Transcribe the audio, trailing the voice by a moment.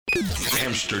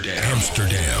Amsterdam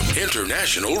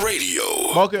International Radio.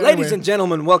 Ladies and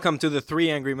gentlemen, welcome to the Three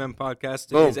Angry Men podcast.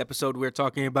 Today's episode, we're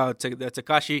talking about the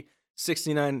Tekashi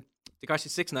 69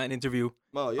 interview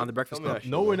on the Breakfast Club.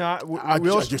 No, we're not. We're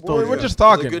just talking. We're just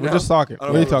talking. What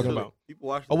are you talking about?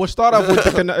 We'll start off with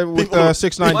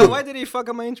 6ix9ine. Why did he fuck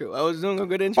up my intro? I was doing a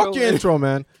good intro. Fuck your intro,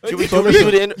 man.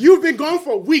 You've been gone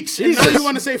for weeks. And now you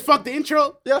want to say fuck the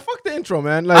intro? Yeah, fuck the intro,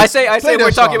 man. I say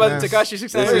we're talking about the Tekashi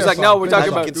 69. He's like, no, we're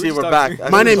talking about. You can see we're back.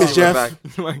 My name is Jeff.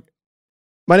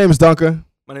 My name is Duncan.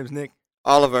 My name is Nick.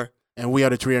 Oliver. And we are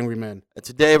the Three Angry Men. And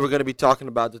today we're going to be talking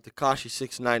about the Tekashi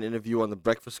 6ix9ine interview on the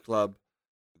Breakfast Club.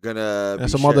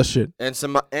 And some other shit. And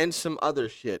some other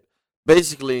shit.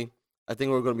 Basically, I think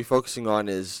what we're going to be focusing on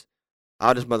is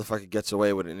how this motherfucker gets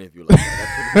away with an interview like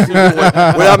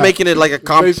that. Without making it like a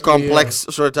complex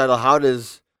sort of title. How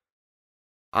does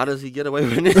he get away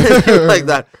with an interview like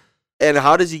that? And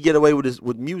how does he get away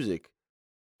with music?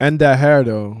 And that hair,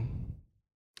 though.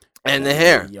 And the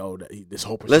hair. Yo, this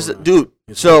whole persona. Listen, dude.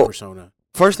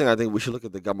 First thing I think we should look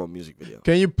at the Gumbo music video.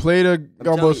 Can you play the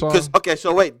Gumbo song? Okay,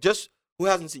 so wait, who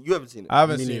hasn't seen? You haven't seen it. I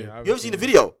haven't seen it. You haven't seen the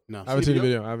video? No. I haven't seen the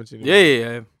video. I haven't seen it.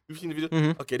 Yeah. You've seen the video?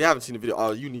 Mm-hmm. Okay, they haven't seen the video.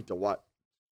 Oh, you need to watch.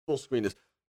 Full screen this.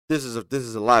 This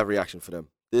is a live reaction for them.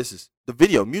 This is the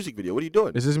video, music video. What are you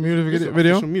doing? Is this a music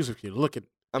video? Some music video. Look at.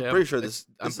 I'm pretty sure this.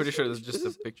 I'm pretty sure this is just a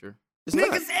picture. It's not.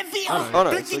 Oh no,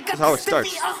 it's how it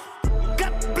starts. Can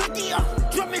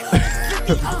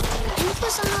you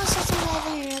put some more stuff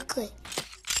in there real quick?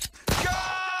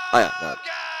 Oh yeah, no.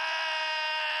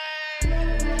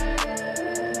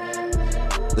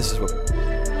 This is what.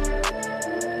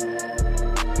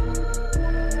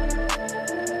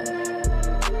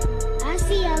 I'll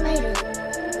see y'all later.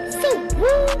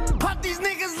 Pop these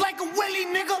niggas like a willy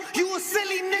nigga. You a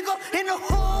silly nigga in the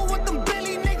hole with them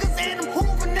Billy niggas and them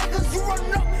Hoover niggas. You run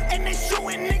up and they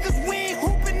shooting niggas. We ain't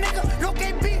hooping nigga. No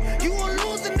KB, you a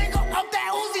loser nigga. Off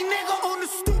that Uzi nigga on the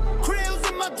stoop. Krills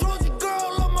in my drawers, your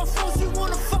girl on my phone. She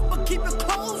wanna fuck but keep her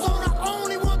clothes on. I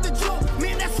only want the joke.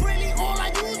 Man, that's really all I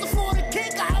use it for. The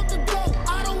kick out the door.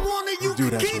 I don't wanna use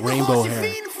Dude, that's rainbow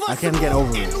hair. I can't get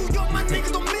over it.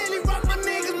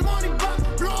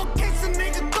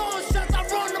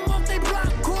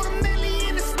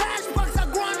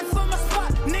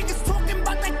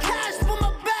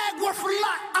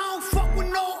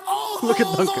 Look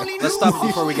at Duncan. Let's stop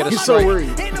before we get a He's strike. so worried.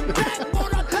 we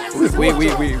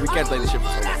can't play this shit for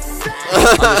so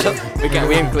long.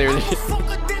 We ain't clear this shit.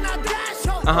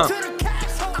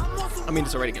 I mean,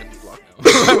 it's already gonna be blocked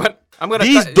now. I'm gonna.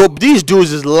 These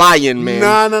dudes is lying, man.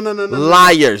 No.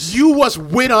 Liars. You was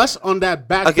with us on that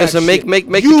backpack. Okay, so make the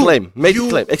claim. Make the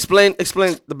claim.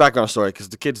 Explain the background story because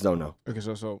the kids don't know. Okay,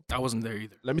 so I wasn't there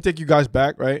either. let me take you guys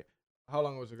back, right? How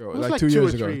long was it ago? It was Like like 2 2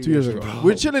 years or ago. 3 2 years years ago. ago.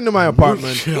 We're chilling in my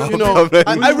apartment. You know,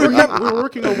 I remember. We were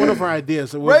working on one of our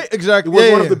ideas. It was, Right, exactly. It was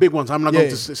Yeah, one yeah. of the big ones. I'm not going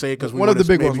to Yeah. say it because One of the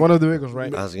big ones. One of the big ones,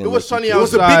 right? I was gonna It was make sunny you- It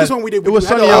was the outside. biggest one we did. It was We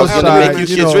had sunny a- I was gonna outside. make you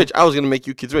you kids know. rich. I was gonna make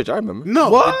you kids rich. I remember. No.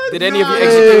 What? Did any of you Hey.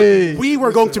 execute? We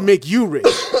were going to make you rich.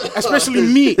 Especially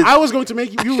me. I was going to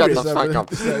make you Shut rich. the fuck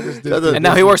up. And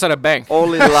now he works at a bank.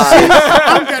 Only lies.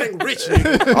 I'm getting rich,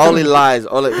 nigga. Only lies.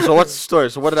 So what's the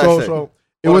story? So what did I say? So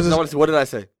it was. What did I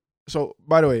say? So,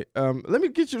 by the way, let me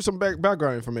get you some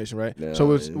background information, right? Yeah, so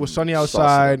it was sunny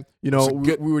outside. You know,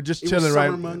 we were just it was chilling, right?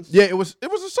 summer months. Yeah, it was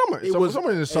a summer. It was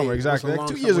summer in the summer, it was a exactly. Like long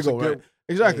 2 summer. years It was a ago, good- right?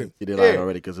 Exactly. You did lie Yeah.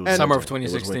 already because it was And- Summer winter. of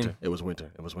 2016. It was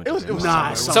winter. It was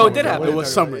Nah, So it did happen. It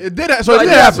was summer. It did happen. So it did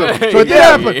happen. So it did Yeah.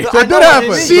 happen. So it did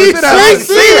happen. See, So it did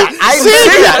happen. I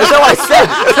see that. That's how I said.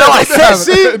 That's how I said.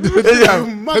 See, It did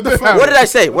happen. It did happen. what did I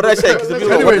say? What did I say? 'Cause the people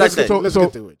know, what did I say? Let's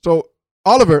get to it. So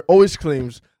Oliver always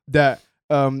claims that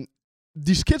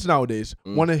these kids nowadays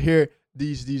want to hear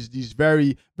these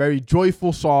very, very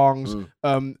joyful songs.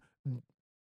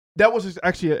 That was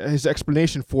actually his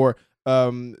explanation for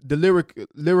the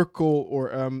lyrical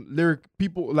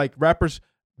people like rappers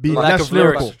being Lack less of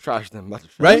lyrics. lyrical. Trash them.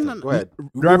 Right? Go ahead.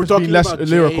 Rappers talking being less about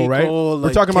lyrical, J. right? Cole, We're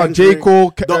like talking about J. Kendrick,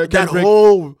 Cole, that Kendrick.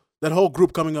 whole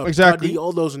group coming up. Exactly. Cardi,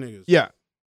 all those niggas. Yeah.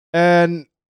 And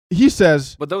he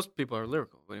says, But those people are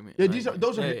lyrical. What do you mean? yeah, Like,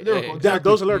 those are yeah, lyrical. yeah, Exactly.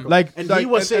 Those are lyrical. Like, and like he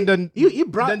was saying, and then he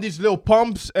brought. then these little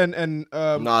pumps and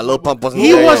Nah, Lil Pump wasn't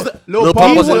He there. was the- Lil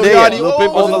Pump wasn't there yet. Lil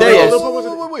Pump wasn't there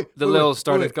yet. Wait. The Lil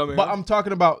started coming. But I'm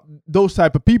talking about those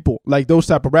type of people, like those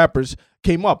type of rappers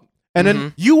came up. And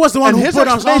then You was the one and who his put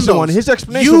us on explanation those. his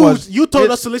explanation was you told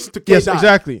us to listen to K. yes,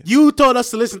 exactly. You told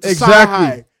us to listen to Exactly.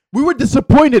 Sci-Hi. We were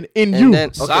disappointed in And you. then-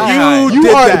 You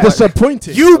did are that.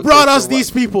 disappointed. You Okay, brought so us what- these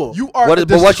people. You are a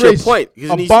But what's your disgrace. point? 'Cause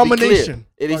it needs Abomination. To be clear.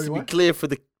 It needs to be What? clear for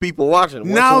the people watching.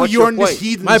 Now what's you're your on this point?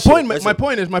 heathen My shit. point. Listen. My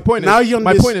point is. My point is. Now you're on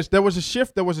my this- point is. There was a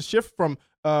shift. There was a shift from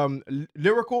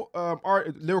lyrical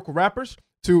lyrical rappers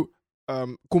to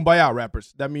kumbaya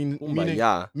rappers. That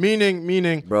Kumbaya.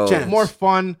 meaning Bro. Chance. more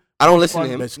fun. I don't listen to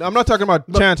fun. him. No, I'm not talking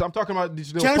about Chance. I'm talking about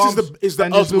these little Chance is the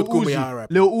and these ultimate Lil Uzi, kumbaya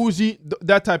rapper. Lil Uzi,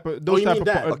 that type of those you type mean of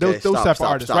that? those Okay, those stop, type stop,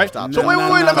 of artists, stop, right? stop. So No, wait, no, let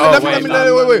no, me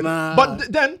no, wait. no.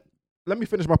 But then let me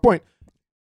finish my point.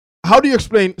 How do you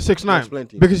explain 6ix9ine? explain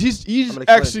to you. Because he's I'm gonna explain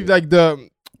actually to you.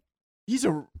 like he's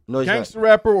a No, he's gangster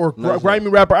rapper or No, he's grimy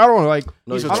rapper. I don't know. Like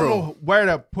No, he's I a don't troll. know where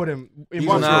to put him. In He's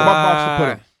what a box troll. to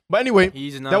put him. But anyway,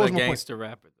 He's not that was a my point. gangster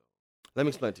rapper. Let me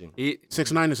explain to you. He,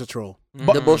 6ix9ine is a troll.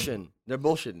 But- They're bullshitting. They're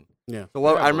bullshitting. Yeah. So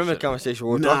what, They're I remember the bullshitting. conversation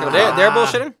we were Nah. talking about. they're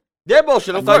bullshitting. They're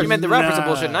bullshitting. I Of thought course. you meant the rappers are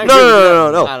Nah. bullshitting. No.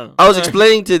 I don't know. I was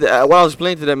explaining to what I was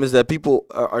explaining to them is that people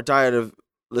are tired of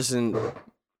listening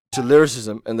to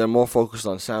lyricism and they're more focused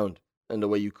on sound and the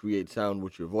way you create sound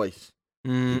with your voice.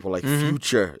 People like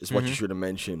Future is what you should have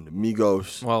mentioned.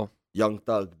 Migos, Well, Young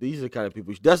Thug. These are the kind of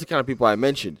people. That's the kind of people I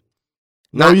mentioned.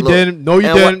 No, Not you Lil- didn't. No, you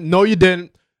and didn't. No, you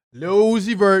didn't. Lil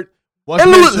Uzi Vert was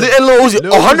And mentioned. Lil Uzi,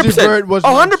 Lil 100%. Vert was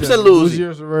 100% mentioned. Lil Uzi.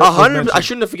 was Vert was 100%. I mentioned.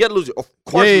 shouldn't have forget Lil Uzi. Of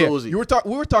course, Yeah. Lil Uzi.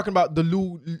 We were talking about the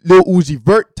Lil Uzi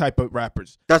Vert type of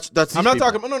rappers. That's. I'm these not people.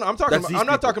 talking. No. I'm talking. That's About, these I'm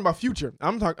not people. talking about Future.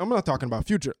 I'm not talking about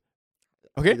Future.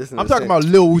 Okay, Listen, I'm talking about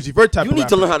Lil Uzi Vert type. You of need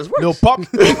to rappers. learn how this works. Lil Pump.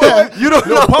 You don't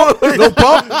Lil know.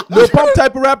 Pump. Lil Pump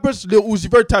type of rappers. Lil Uzi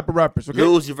Vert type of rappers. Okay.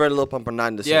 Lil Uzi Vert, Lil Pump are not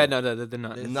in the same. yeah, no, they're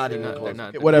not. They're not even They're close. not.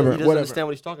 Okay, whatever. He doesn't understand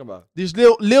what he's talking about. These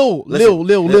Lil Listen,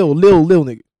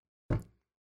 nigga.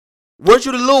 Weren't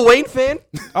you the Lil Wayne fan?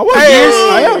 I was. Hey,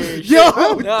 I am.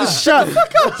 Yo, Nah. shut.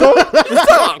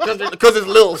 Because it's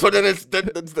Lil, so then it's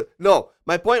no.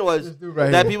 My point was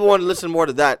right that here. people want to listen more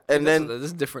to that, and then this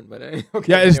is different, but okay.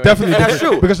 Yeah, it's anyway. definitely That's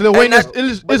different. true. Because Lil And Wayne that-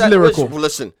 is but that- lyrical.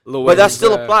 Listen, Lil but that Wayne's,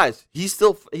 still applies. He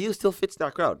still fits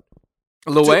that crowd.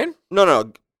 Lil Wayne.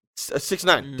 No,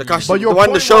 6ix9ine. Tekashi, But the your one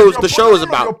point the show is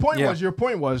about. Your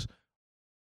point was,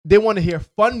 they want to hear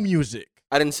fun music.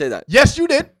 I didn't say that. Yes, you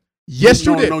did. Yes,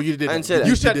 you did. No, you did. I didn't say that.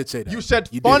 You You said did say that. You said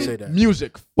You did fun say that.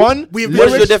 music. Fun. We- What's your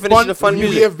lyrics, definition of fun we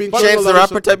music? have been Chance the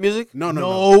Rapper type music? No.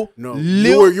 No.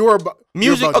 You were about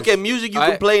Music, you're about okay, this. music you I-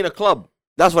 can play in a club.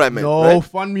 That's what I meant. No right?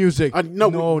 fun music. No,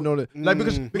 no. Like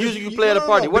because Music you play at a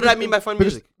party. What did I mean by fun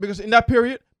music? Because in that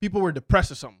period, people were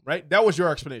depressed or something, right? That was your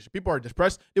explanation. People are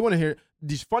depressed. They want to hear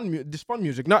this fun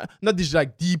music, not these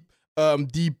like deep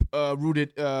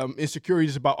rooted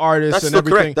insecurities about artists That's and still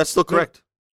everything. correct. That's still correct.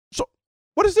 So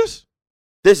what is this?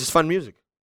 This is fun music.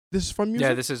 This is fun music.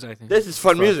 Yeah, this is. I think. This is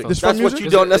fun music. This That's fun what music? you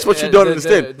don't. That's what you don't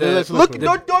understand. Look,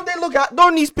 the- don't they look?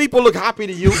 Don't these people look happy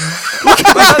to you? Look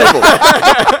at these people.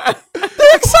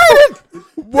 They're excited.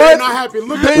 They're not happy.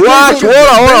 Look at Watch. Hold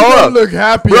They on. look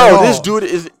happy, at Bro, all. this dude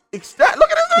is ecstatic. Look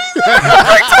at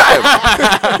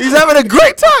this. He's having a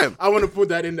great time. I want to put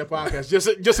that in the podcast. Just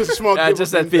a small. Yeah, clip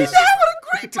just of that him. piece. Having a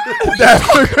great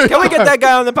time. Can we get that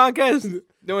guy on the podcast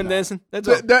doing dancing? That's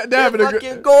all. They're having They're a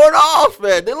fucking good. going off,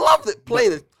 man. They love it. Play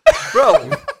this,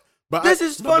 bro. But This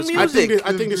is fun music.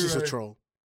 I think this is a troll.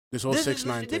 This whole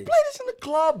 6ix9ine They thing. play this in the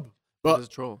club. But This is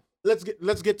troll.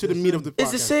 let's get to the meat of the podcast.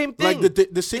 It's the same thing. Like the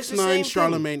It's the 6ix9ine same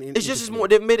Charlemagne. thing. It's just as more.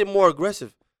 They've made it more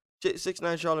aggressive.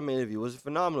 6ix9ine Charlemagne interview was a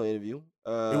phenomenal interview.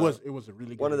 It was a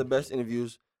really good one of the interview. best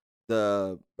interviews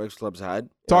the Breakfast Club's had. in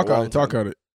a Talk long on it. Talk time. on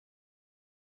it.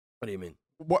 What do you mean?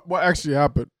 What actually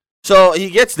happened? So he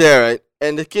gets there, right,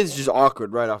 and the kid's just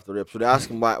awkward right off the rip. So they ask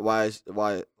him why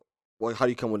how do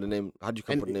you come with the name? How do you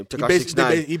come And with the name? he Tekashi basically,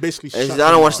 6ix9ine. he basically And he shut says, I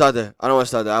don't him want to out. start there. I don't want to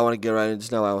start there. I want to get right in.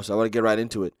 Just now, I want to get right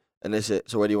into it. And they said,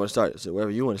 so where do you want to start? I said,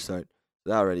 wherever you want to start.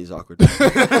 That already is awkward.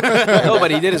 No, but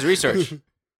he did his research.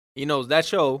 He knows that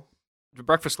show, The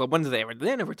Breakfast Club. When do they ever?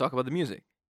 They never talk about the music.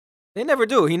 They never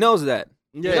do. He knows that.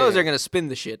 He knows they're gonna spin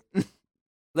the shit.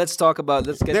 Let's talk about.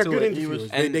 Let's get They're to good it. interviews.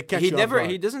 And They catch he you off never. guard.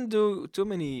 He doesn't do too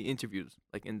many interviews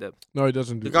like in depth. No, he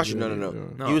doesn't do. Tekashi, yeah, no. yeah.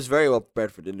 No. He was very well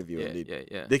prepared for the interview, Yeah, indeed.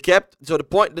 yeah. They kept, so the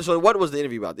point, so what was the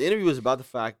interview about? The interview was about the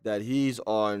fact that he's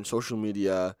on social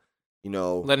media,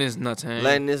 Letting his nuts hang.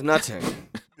 letting his nuts hang.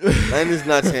 Letting his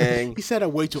nuts hang. He said that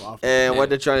way too often. And Yeah. what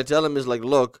they're trying to tell him is like,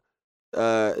 look,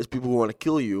 it's people who want to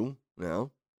kill you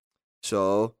now,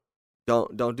 so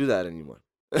don't do that anymore.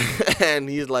 And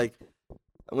he's like,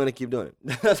 I'm gonna keep doing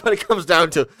it. That's what it comes down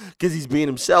to, because he's being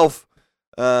himself.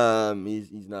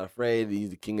 He's not afraid. He's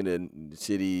the king of the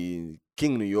city,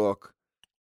 king of New York,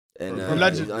 and he's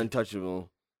Allegedly. untouchable.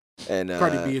 And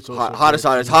Cardi B is also hottest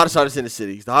very artist in the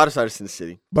city. He's the hottest artist in the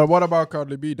city. But what about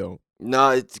Cardi B though?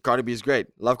 No, it's Cardi B is great.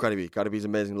 Love Cardi B. Cardi B is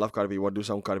amazing. Love Cardi B. Want to do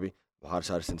something, Cardi B? The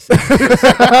hottest artist in the city.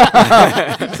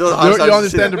 Still the hottest You artist in the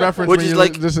understand city. the reference Which when is you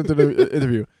like, listen to the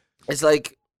interview. it's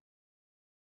like,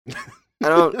 I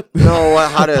don't know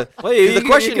how to. Well, The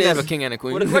question you can have is- a king and a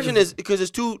queen. Well, the question is because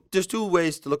there's two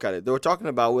ways to look at it. They were talking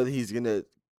about whether he's gonna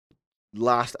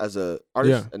last as a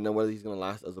artist and then whether he's gonna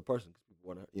last as a person. People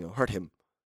want to hurt him.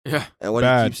 yeah. And what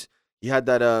Bad. he had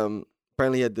that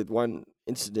apparently he had that one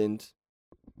incident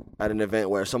at an event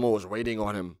where someone was waiting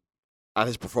on him at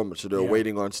his performance. So they were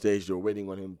waiting on stage, they were waiting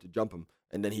on him to jump him,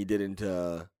 and then he didn't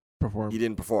Perform. He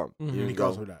didn't perform. Mhm. He didn't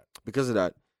Because go of that. because of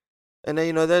that. And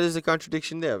then that is a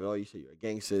contradiction there. Oh, you say you're a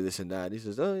gangster, this and that. He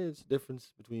says, oh, it's the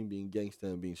difference between being gangster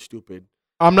and being stupid.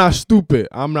 I'm not stupid.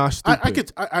 I'm not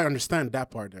stupid. I understand that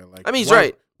part there. Like, I mean, he's why-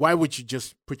 right. Why would you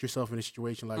just put yourself in a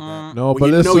situation like that? No, when but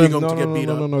you listen. know you're going no, to get no, beat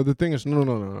no, up. no, no. The thing is,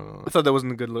 no. I thought that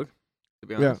wasn't a good look, to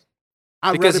be honest.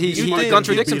 I'd Because rather he be smart than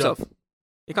contradicts get beat up. himself.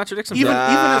 He contradicts Even himself.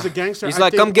 Nah. as a gangster, He's I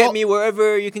like, think, come get well, me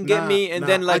wherever you can get me, and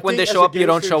then like when they show up, you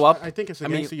don't show up. I think as a I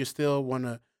mean- gangster, you still want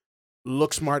to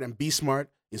look smart and be smart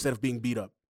instead of being beat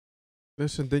up.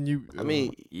 Listen, then you. I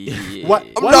mean, Yeah. What?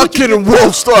 I'm Why not would you kidding. get-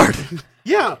 World star.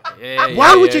 Yeah. Yeah,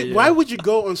 Why yeah, would yeah, you? yeah. Why would you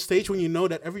go on stage when you know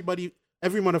that every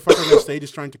motherfucker on stage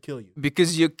is trying to kill you?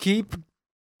 Because you keep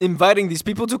inviting these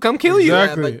people to come kill you.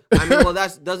 Exactly. Yeah, but, I mean, well,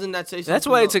 doesn't that say something? That's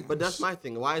why it's But that's my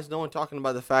thing. Why is no one talking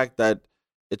about the fact that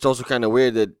it's also kind of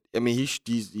weird that I mean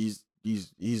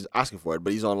he's asking for it,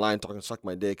 but he's online talking suck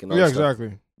my dick and all Yeah, that stuff.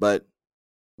 exactly. But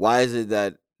why is it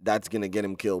that that's gonna get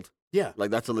him killed? Yeah.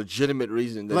 Like that's a legitimate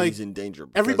reason that Like, he's in danger.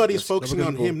 because Everybody's that's- focusing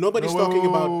on because- him. Nobody's No, talking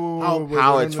about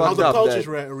How it's how fucked the up culture's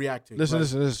that- reacting. Listen,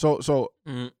 Like, listen. So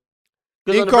Mhm.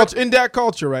 'Cause in on the culture, in that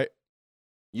culture, right?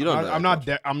 you don't. know I'm that not culture.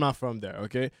 there. I'm not from there.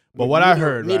 Okay, but what I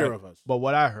heard, neither right? of us. But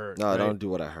what I heard. No, right? don't do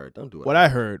what I heard. Don't do What I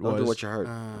heard Don't was do what you heard.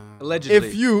 Allegedly.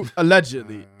 if you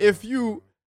allegedly, if you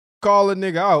call a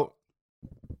nigga out,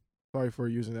 sorry for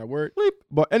using that word,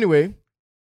 but anyway,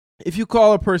 if you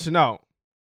call a person out,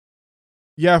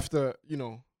 you have to,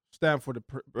 stand for the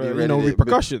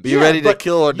repercussions. Be ready to but-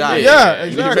 kill or die. Yeah, Be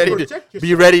exactly. ready to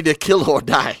be ready to kill or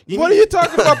die. What are you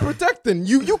talking about protecting?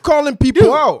 You calling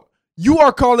people out. You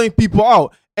are calling people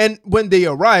out. And when they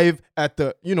arrive at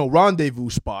the, rendezvous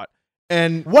spot,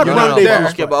 and What you're No, not no,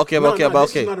 rendezvous there- but okay, but okay, No, but okay, no, but this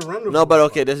is okay. not a rendezvous No, but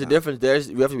okay. spot. There's a difference.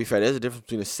 We have to be fair. There's a difference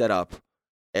between a setup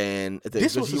and a thing.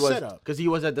 This 'Cause was a setup. because he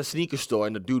was at the sneaker store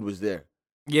and the dude was there,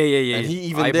 yeah. and he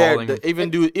even there, Eyeballing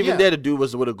him. even Yeah. there, the dude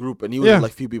was with a group and he was Yeah. with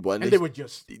like few people, and, And they were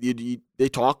just they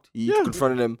talked. He Yeah.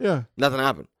 confronted him. Yeah, Nothing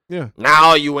happened. yeah.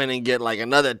 Now you went and get like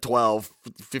another 12,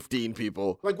 15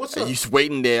 people, like, what's and up? he's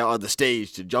waiting there on the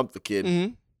stage to jump the kid.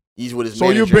 Mhm. He's with his. So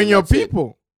you manager, bring and your that's it.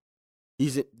 people.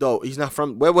 He's not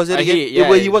from. Where was it I again? hear-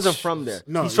 yeah, He wasn't it's- from there.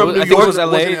 No, he's it from was- New I think York. it was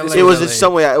LA. It This was It was LA.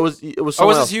 somewhere. It was Or somewhere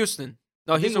was else. this Houston?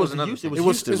 No, I think Houston was another. Houston. thing. It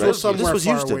was Houston, This right? was somewhere This was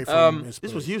far Houston. away from This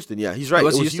place. was Houston. Yeah, he's right.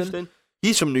 was It was Houston? Houston.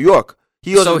 He's from New York.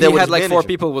 He was So there he with had his like 4 manager.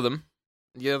 people with him.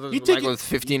 Yeah, You take like it- with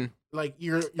 15. Like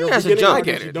you're that's a beginning jump. artist,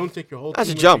 I get you it. don't take your whole That's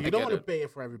a team with jump. You I don't get want to it. pay it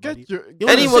for everybody. Get your. You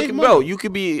wanna Anyone save can, money. bro. You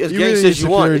could be as You really gangster need as you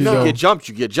want. If security, you though. get jumped,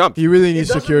 you get jumped. He really It needs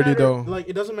doesn't security, matter, though. Like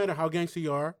it doesn't matter how gangster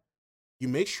you are. You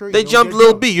make sure you They don't jumped get Lil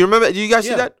jumped. B. You remember? Do you guys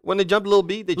see Yeah. that when they jumped Lil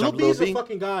B? They Lil jumped B Lil is a B.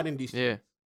 fucking god in DC. Yeah.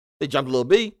 They jumped Lil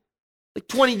B. Like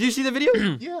 20. Do you see the video?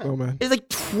 Yeah. Oh man. It's like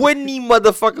 20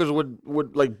 motherfuckers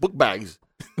with like book bags,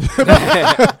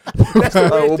 That's the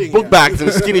weird with thing, book yeah. bags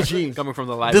and skinny jeans. Coming from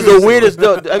the This library. is the weirdest.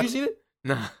 Have you seen it?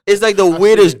 Nah. It's like the I've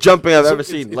weirdest seen it. jumping I've ever It's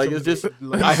seen. Like it's just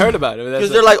like- I heard about it. because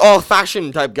they're like all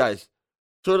fashion type guys.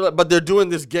 So, but they're doing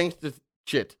this gangster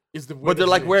shit. It's the But they're weirdest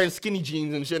like thing. wearing skinny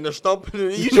jeans and shit. And they're stomping.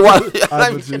 You should watch.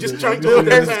 I would see just that. trying to Yeah. hold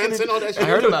their Yeah. pants and all that shit. I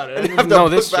heard about it. And I they have didn't the know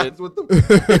book this bags shit. with them.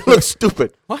 It looks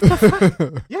stupid. What the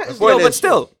fuck? Yeah, it's Boy, No, like- but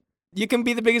still, you can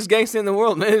be the biggest gangster in the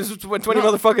world, man. It's 20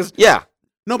 No. motherfuckers. Yeah.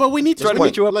 No, but we need to Trying to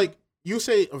meet you up. Like you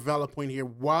say, a valid point here.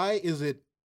 Why is it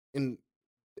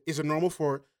normal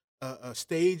for a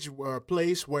stage or a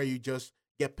place where you just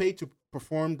get paid to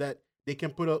perform that they can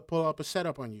pull up a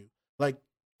setup on you? Like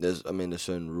There's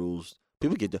certain rules.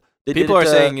 People get the. They People did are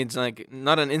it, saying it's like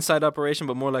not an inside operation,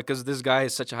 but more like because this guy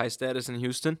is such a high status in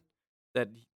Houston that,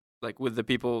 like, with the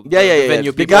people, Yeah, yeah, yeah.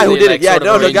 venue The people, guy who they, did it. like, Yeah, sort of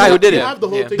no, the arrange guy who it. did you it. have the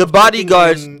whole Yeah. thing The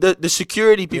bodyguards, and- the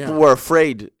security people Yeah. were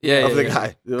afraid Yeah, of yeah, the yeah.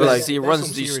 guy. They were Because like, he That's runs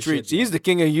some these serious streets. shit, He's the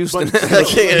king of Houston. But- the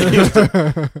king of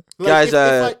Houston. like,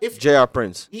 Guys, if J.R.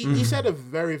 Prince. he said a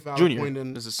very valid Junior point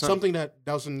and is his son. something that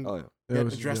doesn't Oh yeah. Yeah, it get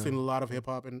was- addressed yeah. in a lot of hip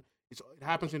hop, and it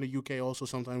happens in the UK also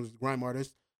sometimes with grime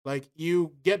artists. Like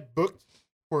you get booked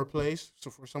for a place, so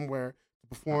for somewhere to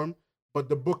perform, but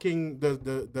the booking,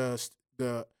 the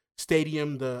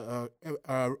stadium, the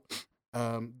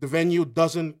venue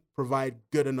doesn't provide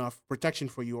good enough protection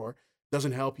for you, or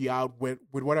doesn't help you out with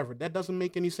whatever. That doesn't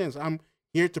make any sense. I'm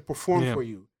here to perform for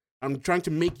you. I'm trying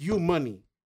to make you money.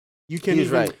 You can't He's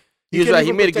even. right. you He's can't right. He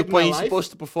even made a good protect my point. He's life?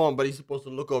 supposed to perform, but he's supposed to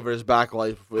look over his back while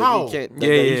he's performing. How? He can't. Yeah,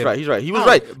 He's yeah. right. He's right. He was How?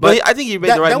 right. But But I think he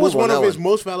made the right that was move one on of that his one.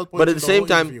 most valid points. But at in the whole same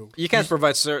time, interview. You can't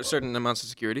provide certain amounts of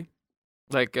security.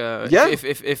 Like, Yeah.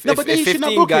 if No, but then you should not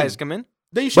 15 book guys him. come in,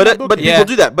 Then you should not book But him. Yeah. people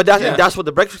do that. But Yeah. that's what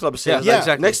the Breakfast Club is saying. Yeah, Like,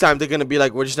 exactly. Next time they're gonna be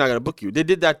like, we're just not gonna book you. They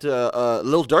did that to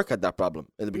Lil Durk had that problem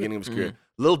in the beginning of his career.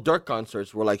 Lil Durk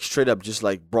concerts were like straight up just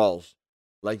like brawls.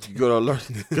 Like you go to learn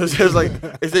because there's like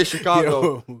it's in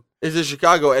Chicago. Yo. It's in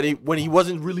Chicago, and when he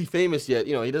wasn't really famous yet,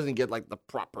 he doesn't get like the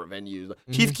proper venues.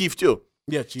 Chief Keef too.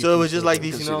 Yeah, Chief So it was Keef just too. like I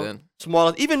these, can see that.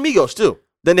 small, even Migos too.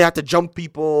 Then they had to jump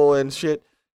people and shit.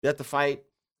 They had to fight.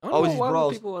 I don't Always know these why would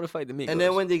brawls. people want to fight the Migos. And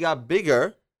then when they got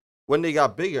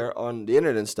bigger on the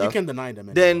internet and You stuff, can deny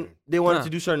them. then anymore. they wanted Huh. to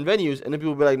do certain venues, and then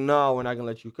people would be like, no, we're not going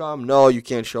to let you come. No, you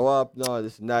can't show up. No,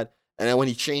 this and that. And then when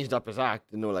he changed up his act,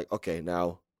 then they were like, okay,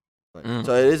 now.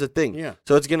 So it is a thing. Yeah.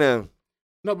 So it's going to.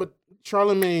 No, but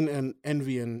Charlemagne and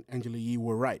Envy and Angela Yee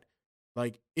were right.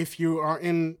 Like, if you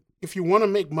want to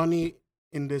make money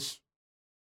in this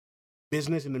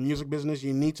business, in the music business,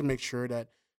 you need to make sure that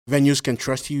venues can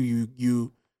trust you.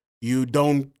 You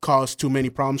don't cause too many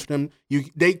problems for them.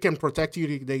 They can protect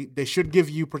you. They should give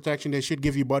you protection. They should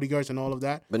give you bodyguards and all of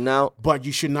that. But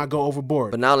you should not go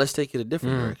overboard. But now let's take it a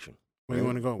different direction. Where you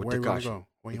want to go? With Where you want Tekashi. to go?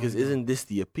 Where you Because wanna go? isn't this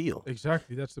the appeal?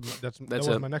 Exactly. That was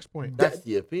it. my next point. That's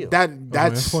the appeal.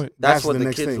 That's point. That's what the the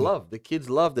next kids thing. love. The kids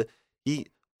love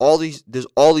there's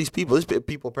all these people. There's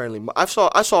people apparently. I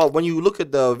saw when you look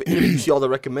at the you see all the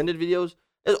recommended videos.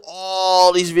 There's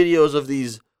all these videos of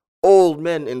these old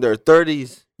men in their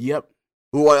 30s Yep.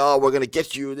 who are, we're gonna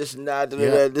get you this and that,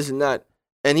 Yeah. this and that.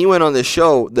 And he went on this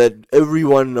show that every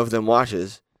one of them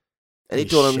watches, and he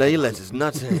told him that he lets his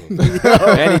nuts hang.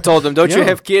 And he told them, "Don't you Yeah.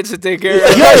 have kids to take care of?"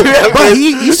 But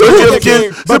he Don't you have said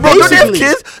kids? but Bro, don't you have basically-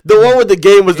 kids? The one with the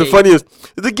game was the Hey. funniest.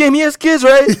 The game, he has kids,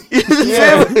 right? He's his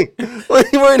Yeah. family.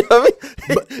 What you weren't having?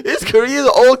 His career, he's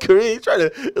an old career. He's trying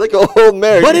to, like a old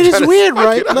marriage. But it He's is trying to weird, suck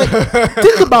right? it up. Like,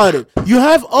 think about it. You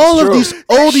have all of these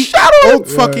old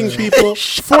fucking people,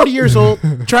 40 years old,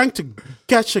 trying to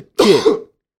catch a kid.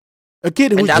 A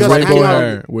kid who's And that's just why hanging rainbow out.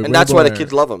 hair. With And that's why the rainbow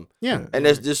kids hair. love him. Yeah. And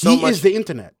there's so He much. is the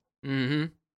internet. Mm-hmm.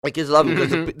 The kids love him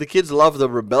because the kids love the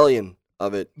rebellion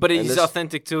of it. But And he's this-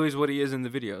 authentic too. He's what he is in the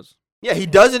videos. Yeah, he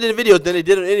does it in videos. Then he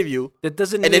did an interview. That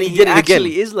doesn't And mean then he he did it again.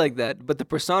 actually is like that. But the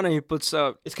persona he puts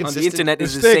out It's on the consistent. internet It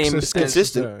is the sticks, same. it as- sticks.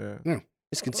 consistent. Yeah.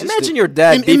 It's consistent. Imagine your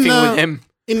dad In- beefing in, with him.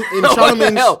 In What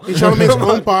the hell? Charlemagne's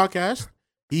own podcast,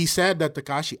 he said that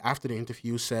Tekashi, after the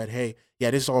interview, said, hey, yeah,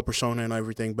 this is all persona and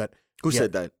everything, but Who yeah,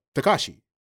 said that? Tekashi,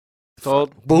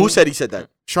 Told. But who said he said that?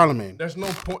 Charlemagne. There's no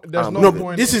point. There's Um, no, No,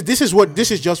 point. this is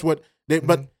just what they,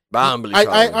 but I don't believe I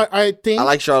Charlemagne. think I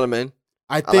like Charlemagne.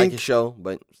 I I like think his show,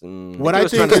 but What He I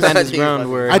was think trying to is- stand his ground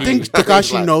where I he- think He's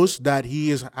Tekashi black. knows that he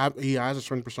has a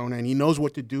certain persona and he knows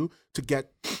what to do to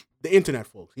get the internet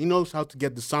folks. He knows how to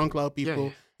get the SoundCloud people.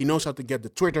 yeah. He knows how to get the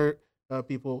Twitter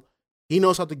people. He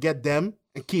knows how to get them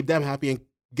and keep them happy and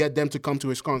get them to come to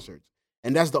his concerts.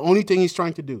 And that's the only thing he's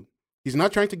trying to do. He's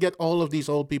not trying to get all of these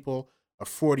old people,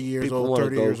 40 years people old, want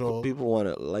 30 to years go. old. People want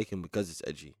to like him because it's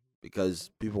edgy.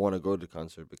 Because people want to go to the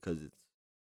concert because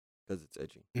it's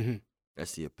edgy. Mhm.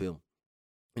 That's the appeal.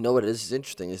 You know what? This is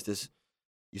interesting. Is this?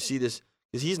 You see this?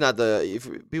 Because he's not the. If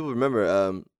people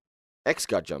remember, X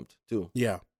got jumped too.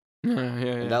 Yeah. Yeah,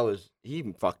 And that was he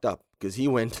fucked up because he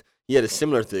had a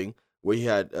similar thing where he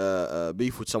had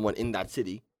beef with someone in that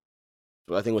city.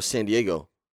 So I think it was San Diego.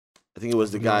 I think it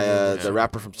was the guy, the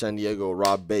rapper from San Diego,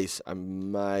 Rob Bass.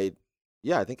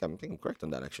 I think I'm correct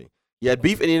on that actually. He had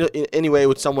beef anyway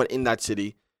with someone in that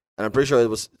city, and I'm pretty sure it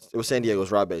was San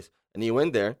Diego's Rob Bass. And he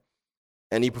went there,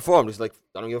 and he performed. He's like,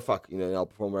 I don't give a fuck, I'll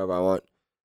perform wherever I want.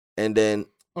 And then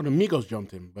Oh, the Migos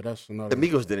jumped him, but that's another. the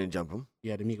Migos didn't jump him.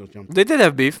 Yeah, the Migos jumped him. They did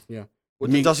have beef.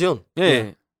 With Mig- Tentacion. Yeah,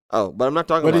 yeah. Oh, but I'm not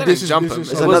talking But about They this didn't is- jump this him. is-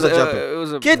 It It's was, another jumper. it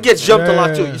was a Kid gets jumped a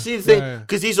lot too. Yeah, You see the thing? yeah.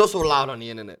 Because he's also loud on the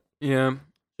internet. Yeah.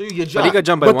 So you get But he jumped. got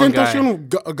jumped by But one guy.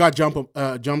 Tentacion got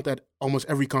jumped at almost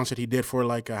every concert he did for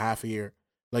like a half a year.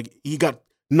 Like he got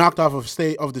knocked off of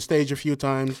the stage a few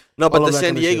times. No, but all the of that San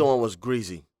kind of Diego shit. one was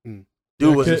greasy. Mm. Dude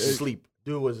Yeah, was kid- asleep.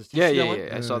 Dude was asleep. Yeah, See yeah, that one?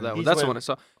 yeah. I saw that one. He's That's the when- one I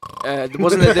saw.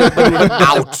 Wasn't it?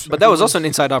 Out. But that was also an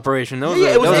inside operation. That was Yeah,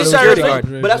 a, it was that an a inside security operation.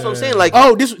 guard. But that's what I'm saying. Like,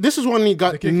 Oh, this is when he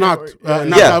got The kick knocked. out,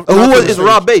 knocked yeah. out- Who knocked was? off the It's stage.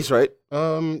 Rob Bass, right?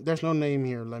 There's no name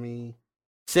here. Let me.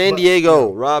 San But-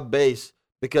 Diego, Rob Bass.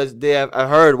 Because they have,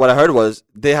 what I heard was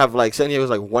they have like San Diego's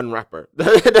like one rapper.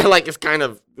 They're like it's kind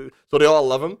of so they all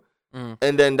love him, Mm.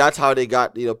 and then that's how they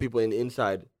got people in the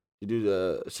inside to do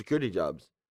the security jobs.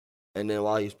 and then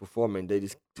while he's performing, they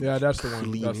just Yeah, that's the one.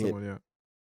 clean That's the hit. one. Yeah.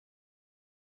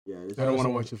 Yeah, it's I don't want to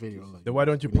the watch the video. Like, Then why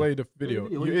don't you play the video?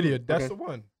 video, You video. idiot. That's Okay. the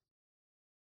one.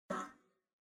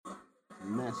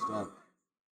 messed up.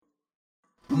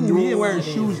 He ain't wearing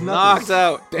shoes, Knocked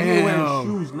out. He ain't wearing Damn.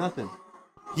 shoes, nothing.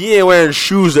 He ain't wearing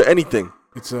shoes or anything,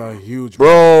 It's a huge.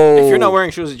 bro. If you're not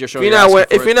wearing shoes at your show, if you're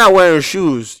you're not wearing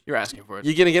shoes, you're asking for it.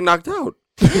 you're gonna get knocked out.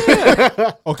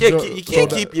 Okay. You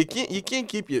can't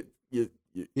keep your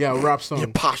Yeah, Rob Stone. your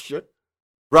posture.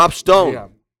 Rob Stone Yeah.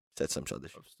 said some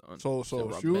childish. So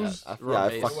shoes. I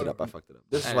fucked it up.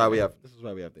 This is why we have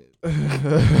the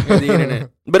the internet.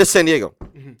 But it's San Diego.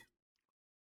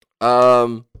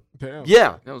 Damn.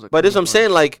 Yeah. That was a But that's what cool I'm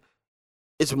saying. Like,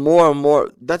 it's more and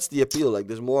more. That's the appeal. Like,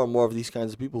 there's more and more of these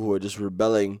kinds of people who are just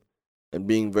rebelling and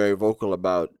being very vocal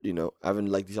about, having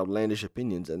like these outlandish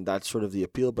opinions, and that's sort of the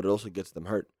appeal. But it also gets them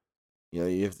hurt. You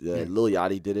have Lil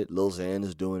Yachty did it. Lil Xan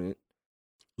is doing it.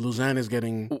 Luzanne is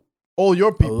getting All your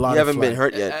a people. lot You of haven't been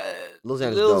flack. hurt yet. Lil Xan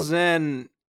is Lil dope. Xan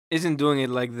isn't doing it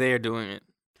like they're doing it.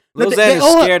 No, Lil they Xan is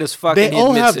all- scared as fuck. They and he all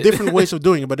admits have it. different ways of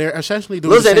doing it, but they're essentially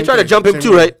doing. Lil the Xan, they same try to thing, jump him same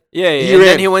too, way. right? Yeah, He and ran.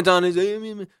 then he went on his.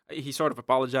 He sort of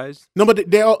apologized. No, but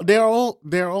they're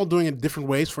all doing it different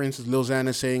ways. For instance, Lil Xan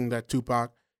is saying that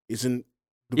Tupac isn't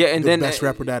And the then best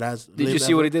rapper that has. Did you lived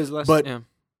see what ever. he did last? But-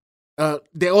 yeah.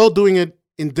 They're all doing it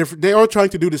in different. They're all trying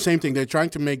to do the same thing. They're trying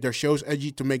to make their shows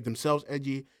edgy, to make themselves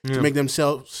edgy, to make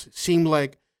themselves seem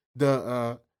like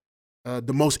the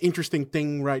most interesting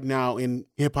thing right now in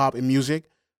hip hop and music,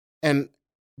 and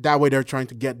that way they're trying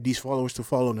to get these followers to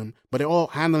follow them. But they're all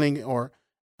handling or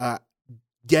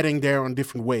getting there on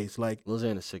different ways. Like Lil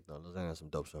Xan is sick though. Lil Xan has some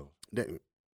dope songs.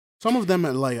 some of them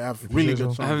have really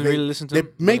good songs. I haven't They- really listened to. They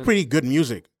him. make pretty good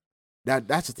music.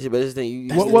 That's Yeah, but this thing,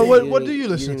 you, What- you what- didn't- what do you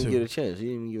listen didn't to? Give it a chance. You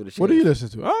didn't even give it a chance. What do you listen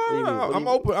to? do you mean? What do I'm you-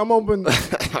 open. I'm open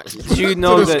Do you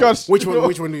know to that? discuss. which one.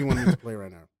 Which one do you want me to play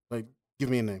right now? Like, give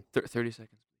me a name. 30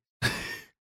 seconds.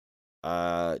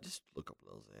 Just look up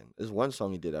Lil Xan. There's one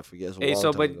song he did. I forget. It's a Hey, long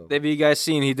so time but ago. have you guys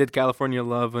seen he did California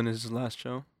Love on his last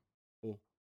show? Who?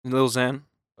 Lil Xan.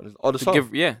 Oh, the To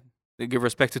song. give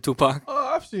respect to Tupac. Oh,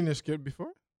 I've seen this kid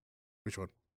before. Which one?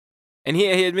 And he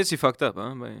admits he fucked up,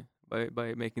 huh?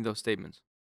 By making those statements.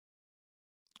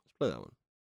 Let's play that one.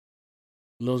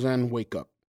 Lil Xan, Wake Up.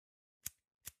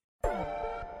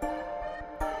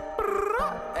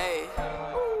 Hey.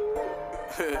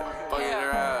 Fucking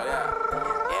around,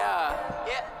 yeah.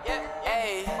 Yeah.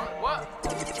 Hey. What?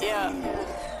 Yeah.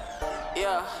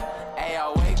 Hey,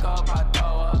 I wake up, I throw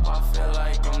up, I feel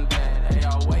like I'm dead. Hey,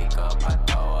 I wake up, I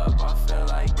throw up, I feel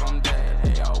like I'm dead.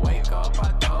 Hey, I wake up,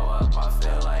 I throw up, I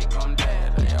feel like I'm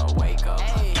dead. Hey, I wake up,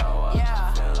 I throw up,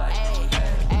 I feel like I'm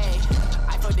dead. Hey,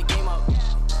 I fucked the game up.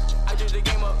 I drew the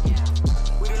game up.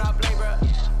 We do not play,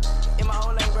 bruh. In my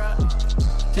own lane,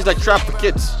 bruh. He's like trap for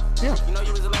kids. Yeah, You know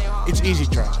you was a lame hoe. it's easy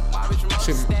track. My bitch from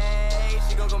Simple. upstate,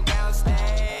 she gon' come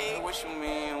downstate. What you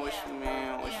mean?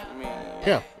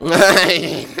 Yeah.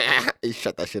 He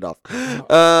shut that shit off.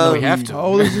 We have to. How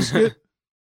old is this kid?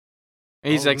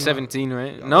 He's Oh, like no. 17,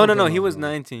 right? Oh, No. no, He was no.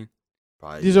 19.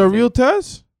 Probably These are 18. real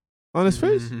tests on his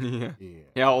face. Yeah. Yeah.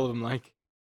 Yeah, all of them like.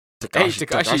 Tekashi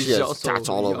Takashi's has also tats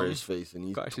all over young. his face, and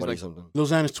he's Takashi's 20 like- something. Lil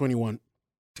Xan is 21.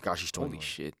 Takashi's 21. Holy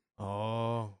shit.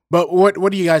 Oh. But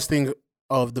what do you guys think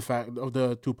of the fact of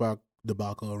the Tupac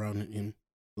debacle around him?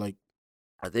 Like,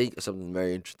 I think something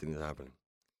very interesting is happening.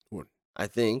 What? I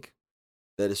think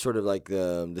that it's sort of like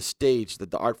the stage that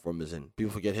the art form is in.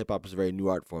 People forget hip hop is a very new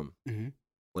art form. mhm.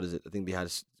 What is it? I think they had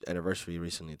its anniversary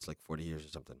recently. It's like 40 years or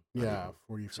something. Yeah,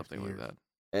 40, 50 Something like years. that.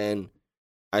 And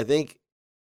I think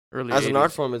Early as an 80s.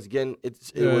 art form, it was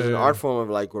an Yeah. art form of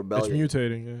like It's rebellion.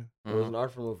 mutating, yeah. It was an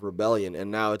art form of rebellion,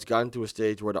 and now it's gotten to a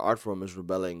stage where the art form is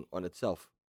rebelling on itself.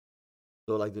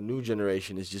 So like the new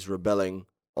generation is just rebelling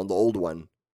on the old one,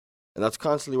 and that's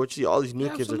constantly what you see. All these new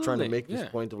Yeah, kids are trying to absolutely. make this Yeah.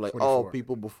 point of like, 44. oh,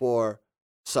 people before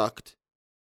sucked.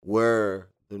 We're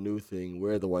the new thing.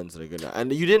 We're the ones that are gonna.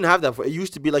 And you didn't have that. It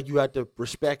used to be like you had to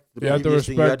respect the You had to previous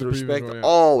thing. You had respect to the previous respect one, yeah.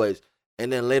 always.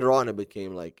 And then later on, it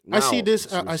became like. I see now this.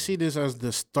 it's I see this as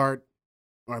the start,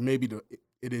 or maybe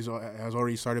it has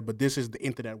already started. But this is the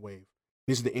internet wave.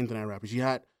 This is the internet rappers. You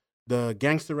had the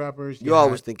gangster rappers. You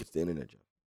always think it's the internet, Jeff.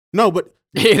 no, but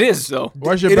It is though.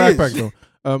 Where's your It backpack is.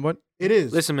 though? What? it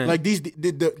is. Listen, man. Like these,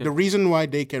 the reason why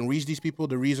they can reach these people,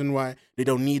 the reason why they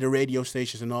don't need the radio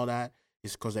stations and all that,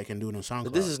 is because they can do it on SoundCloud.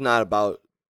 But this is not about.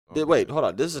 Wait, hold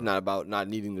on. This is not about not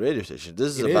needing the radio station. This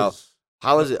is It about is.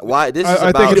 how is it? Why this is I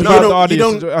about? think it's you about the don't- you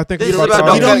audience. don't- I think this it's is about the about-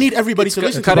 You audience. don't need everybody to It's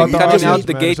listen cutting- to It's about them. the cutting out audience,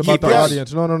 the man. It's about the gatekeepers.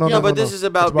 audience. No. Yeah, no, but no. this is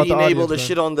about It's about being the able to audience,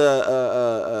 shit on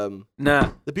the Nah.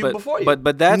 the people but, before you.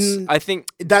 But that's Mm. I think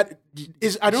That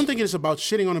I don't think it's about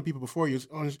shitting on the people before you.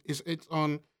 It's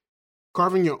on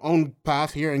carving your own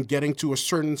path here and getting to a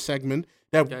certain segment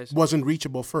that Guys. wasn't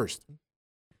reachable first.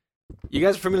 You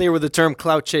guys are familiar with the term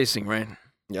clout chasing, right?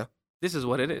 Yeah. This is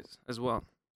what it is as well.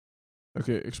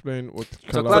 Okay, explain what.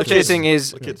 So clout clout chasing chasing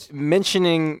is The kids.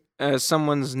 mentioning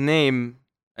someone's name,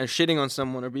 shitting on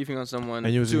someone or beefing on someone And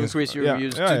to using it. increase your Yeah,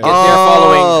 views, yeah, to yeah. get their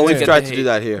following. Oh, to we've get tried the to hate. do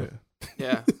that here.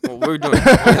 Yeah, well, we're doing it.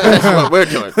 That's what we're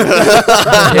doing.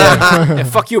 Yeah,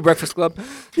 fuck you, Breakfast Club.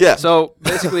 Yeah. So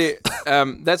basically,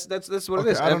 that's what Okay,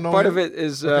 it is. I don't And know part him. of it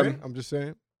is Okay, I'm just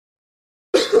saying.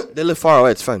 They live far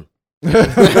away. It's fine.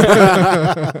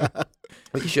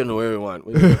 We can shit on where we want.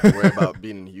 We don't have to worry about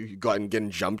being getting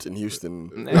jumped in Houston.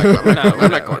 we're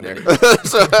not going there.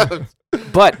 So,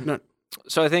 But No.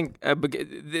 so I think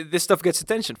this stuff gets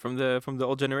attention from the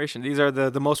old generation. These are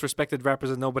the most respected rappers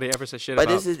that nobody ever says shit but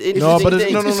about. this is interesting. No, but it's,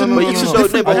 thing. no, no, It's no, a- no, But no, you no, so no.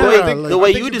 different but the era, way, like- the I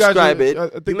way think you you guys describe are- it, I you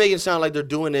think- make it sound like they're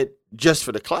doing it just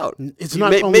for the clout. It's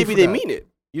not only Maybe for they that. mean it.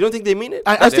 You don't think they mean it?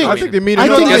 I They think don't I think they mean it. I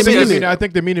No, think no, they they mean mean it. it. I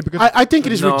think they mean it because I think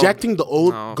it is No. rejecting the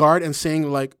old No. guard and saying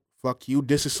like, "Fuck you,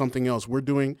 this is something else. We're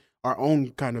doing our own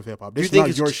kind of hip hop. This You is think not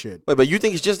it's your j- shit." But you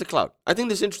think it's just the clout? I think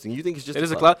this is interesting. You think it's just It the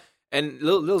is a clout? clout. And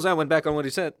Lil Xan went back on what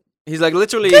he said. He's like,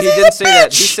 literally, he didn't say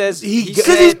that. He says Because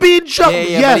said- he's being jumped. Yeah,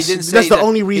 Yes, but he didn't say that's the that.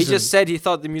 only He reason. just said he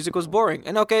thought the music was boring.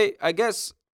 And okay, I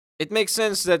guess it makes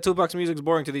sense that Tupac's music is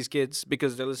boring to these kids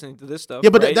because they're listening to this stuff.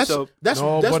 Yeah, but right? that's so, that's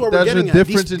no, that's but what we're there's getting a at.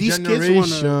 difference in These kids wanna.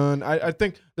 generation. I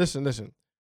think. Listen.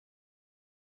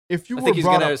 If you I were think he's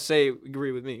brought gonna up, say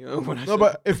agree with me. When I no, said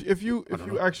but if you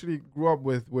actually grew up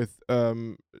with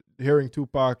hearing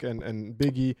Tupac and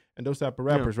Biggie and those type of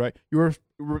rappers, right? You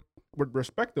would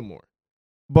respect them more.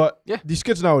 But Yeah. these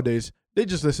kids nowadays, they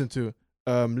just listen to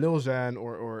Lil Xan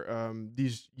or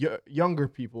these younger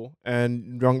people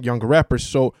and younger rappers.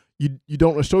 So you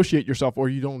don't associate yourself or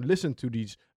you don't listen to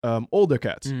these older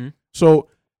cats. Mhm. So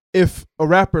if a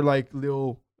rapper like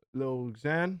Lil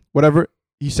Xan, whatever,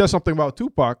 he says something about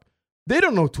Tupac, they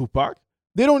don't know Tupac.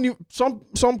 They don't even,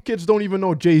 some kids don't even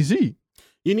know Jay-Z.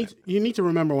 You need to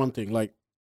remember one thing. Like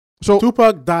So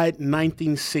Tupac died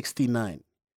 1969.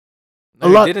 No, a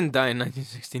he lot- didn't die in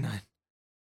 1969.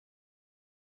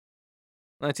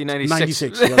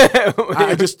 1996.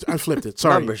 96, I flipped it.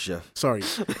 Sorry. Numbers, Chef. Sorry.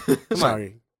 on.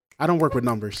 Sorry. I don't work with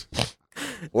numbers.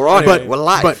 We're on But- it. We're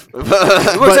live. but-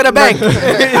 He works at a bank.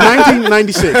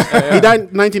 1996. He died in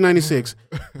 1996.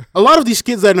 A lot of these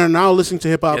kids that are now listening to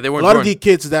hip hop, Yeah, they a weren't lot born. of these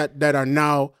kids that are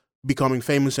now becoming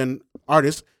famous and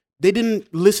artists, they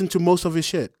didn't listen to most of his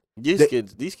shit.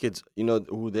 these kids, you know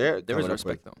who they're There is coming up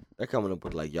respect with? though. They're coming up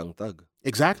with like Young Thug.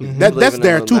 Exactly. Mhm. That's Living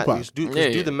their on the math. Tupac. Just do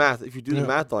Yeah. the math. If you do the Yeah.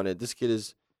 math on it, this kid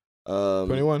is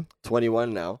 21.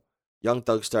 21 now. Young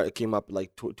Thug came up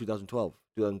like 2012,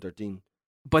 2013.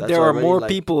 But That's there are already, more like-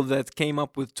 people that came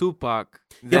up with Tupac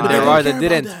Yeah, than but there they are don't that care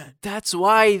didn't. about that. That's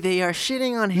why they are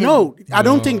shitting on him. No, I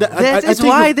don't think that. That I is think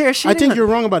why you're- they're I shitting think on- you're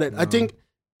wrong about it. I think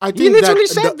He literally that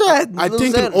said the- that. I Lil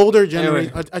think an Xan. older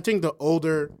generation. Anyway. I think the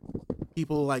older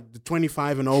people, like the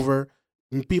 25 and over,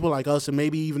 and people like us, and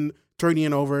maybe even 30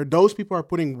 and over, those people are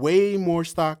putting way more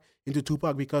stock into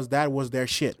Tupac because that was their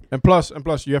shit. And plus,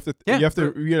 you have to Yeah,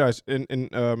 realize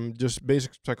in just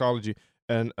basic psychology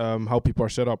and how people are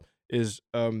set up is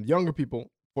younger people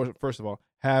first of all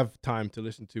have time to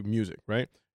listen to music, right?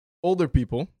 Older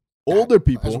people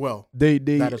as well. they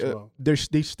That as well.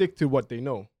 they stick to what they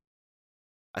know.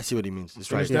 I see what he means.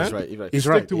 He's You right. understand? He's right. He's right. He's Stick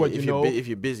right. to what if you you're know. if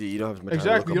you're busy, you don't have as much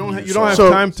Exactly. time to look up You don't have So-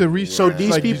 time to research. so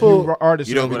these like, people- new artists.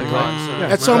 You don't and go to everything. concerts. Yeah.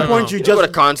 At some No, point, no. you You go to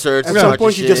just concerts. at and some watch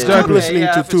point your you just shit. stop Okay, listening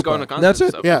yeah, to if it's going Tupac. That's it.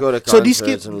 stuff. Yeah. Go to So these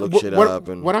concerts kids, and look wh- shit what, up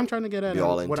and what I'm trying to get at, be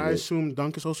all and what into I it. assume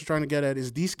Dunk is also trying to get at,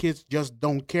 is these kids just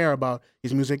don't care about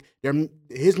his music.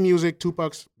 His music,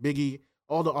 Tupac's, Biggie,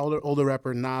 all the older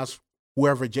rapper, Nas,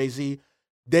 whoever, Jay-Z,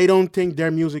 they don't think their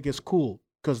music is cool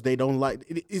because they don't like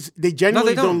it. They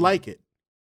genuinely don't. don't like it.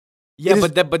 Yeah, It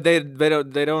is- but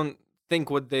they don't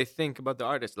think what they think about the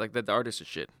artist, like that the artist is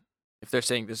shit. If they're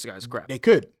saying this guy's crap. They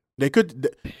could.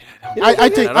 I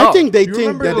think at all. they You think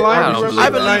remember that the line? I You don't remember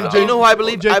believe the that. line? You know who I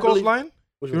believe? J. I Cole's believe- line.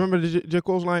 Which You one? remember the J.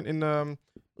 Cole's line in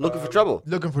Looking for trouble.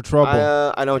 Looking for Trouble?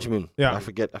 I know what you mean. Yeah. I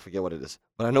forget what it is,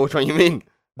 but I know which one you mean.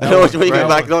 I That know one. which one you mean. That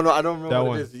But I one. don't know. I don't remember That what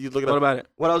one. it is. You look it What up. about it?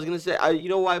 What I was gonna say, you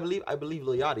know who I believe? I believe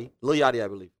Lil Yachty. I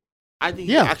believe. I think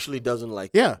Yeah. he actually doesn't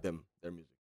like Yeah. their music.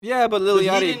 Yeah, but Lil 'Cause he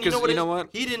Yachty, didn't- because you know it what?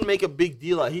 is? He didn't make a big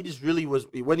deal out. He just really was.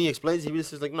 When he explains, he just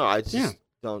says like, "No, I just Yeah.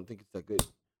 don't think it's that good."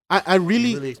 I He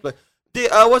really really explain.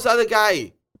 What's the other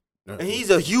guy? And he's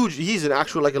an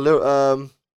actual like a little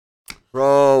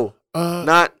bro.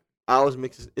 Not I was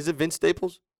mixing. Is it Vince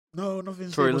Staples? no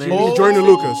Vince Troy Staples. Lane. You mean Jordan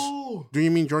Lucas? Do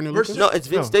you mean Jordan Versus- Lucas? No, it's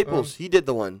Vince No, Staples. He did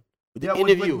the one. The Yeah,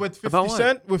 interview. with 50 About what?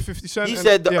 Cent. With 50 Cent. He and-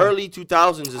 said the yeah. early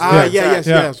 2000s is Ah, really yes,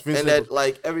 trash. Vince And Staples. that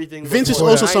like everything. Vince is before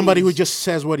also the somebody who 90s, just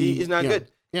says what he's not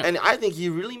good. Yeah. And I think he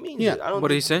really means Yeah. it. I don't What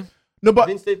did he think say? No, but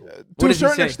Vince Staples. to What a did he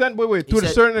certain say? extent, wait. He To a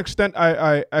said- certain extent,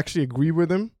 I actually agree with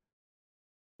him.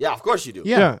 Yeah, of course you do.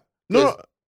 Yeah. No,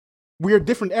 We're a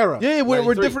different era. yeah, we're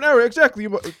 93. different era, exactly.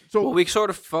 But, so Well, we sort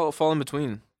of fall in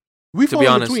between. We To fall be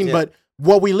in honest, between, yeah. but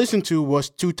what we listened to was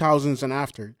 2000s and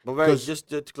after. But very 'Cause- just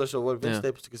to clear, so what Vince Yeah.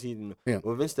 Staples, because he didn't. Yeah.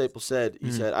 What Vince Staples said, he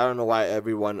Mhm. said, I don't know why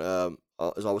everyone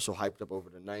is always so hyped up over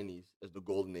the 90s as the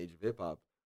golden age of hip hop.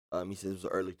 He said it was the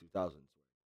early 2000s.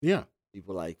 Yeah.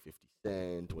 People like 50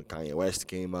 Cent, when Kanye West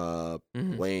came up,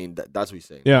 Mhm. Wayne. That's what he's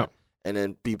saying. yeah, And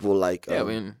then people like Yeah, I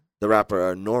mean, the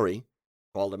rapper Nori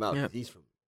called him out. Yeah. 'Cause he's from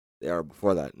the era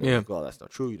before that. And they're Yeah. like, well, that's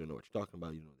not true. You don't know what you're talking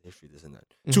about. You know the history, this and that.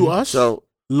 To us, So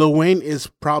Lil Wayne is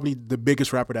probably the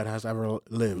biggest rapper that has ever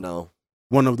lived. no,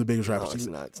 One of the biggest no, rappers. it's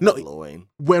not. It's No, not Lil Wayne.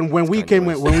 when we Kanye came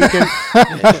West. when we came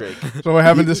Yeah, Drake. so we're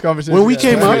having this conversation. when we yeah.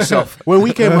 came Speak for up yourself. when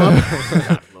we came up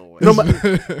Not Lil Wayne. no,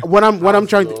 but what I'm How's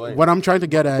trying Lil Wayne? what I'm trying to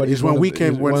get at But is he's when one of we the-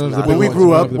 came he's when, one of the when big we ones, grew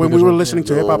one up of the when we biggest were ones, listening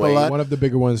to yeah. hip hop a Lil lot. one of the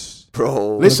bigger ones. Bro, One of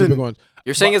the Listen, big ones.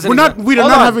 you're saying it's we're not we're Hold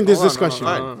not on, having this hold on, discussion.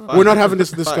 fine, We're not having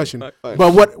this fine, discussion. fine.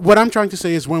 But what I'm trying to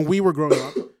say is when we were growing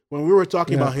up, when we were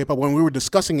talking Yeah. about hip hop, when we were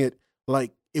discussing it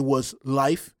like it was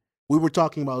life, we were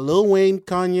talking about Lil Wayne,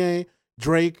 Kanye,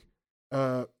 Drake,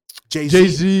 Jay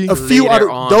Jay-Z. a few Later other.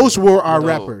 on, Those were our no.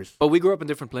 rappers. But we grew up in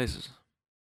different places.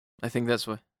 I think that's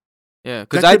why. Yeah,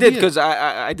 because That I could be did. it. Because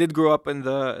I did grow up in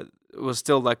the. It was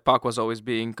still like Pac was always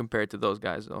being compared to those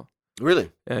guys though.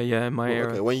 really? Yeah, in my Oh,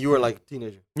 era. okay, when you were like a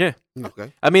teenager. Yeah.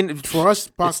 Okay. I mean, For us,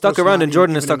 Pac it stuck was around, not and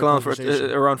Jordan has even in stuck the around for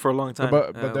conversation. around for a long time.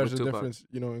 But there's a with Tupac. difference,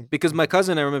 you know. Because my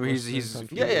cousin, I remember, he's Western country. a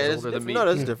few Yeah, yeah, years it's older than different. me. No,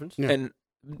 there's a Yeah. difference. Yeah. And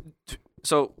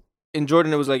so in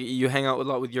Jordan, it was like you hang out a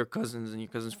lot with your cousins and your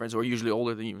cousins' friends who are usually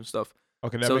older than you and stuff.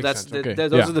 Okay, that So makes that's sense. Okay.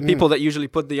 those yeah. are the people that usually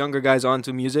put the younger guys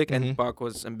onto music, Mhm. and Pac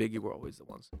was and Biggie were always the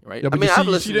ones, right? Yeah, but mean, you I've see,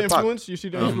 you listened see the to Pac. influence. You see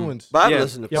the Mhm. influence. But I've Yeah.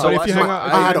 listened to Yeah, Pac. but if you hang out, I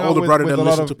had an hang out older with- brother with that a lot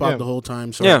listened to of- Pac yeah. the whole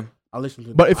time. So Yeah. I listened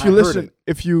to. But if I you heard listen, it.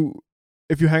 if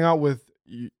you hang out with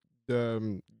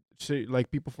the say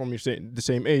like people from your the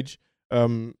same age,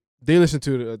 they listen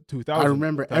to the 2000. I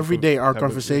remember type every of- day our type of-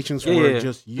 conversations Yeah, were yeah.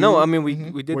 just you. No, I mean we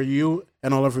Mhm. we did. were you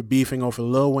and Oliver beefing over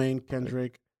Lil Wayne,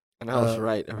 Kendrick. And I was uh,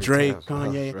 right. every Drake, time. I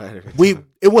was Kanye. right every We time.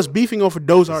 it was beefing over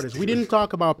those artists. We didn't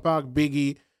talk about Pac,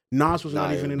 Biggie. Nas was not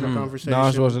Nah, even in the Mm. conversation.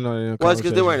 Nas wasn't in the Well, it's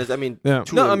because they conversation. weren't. I mean, Yeah.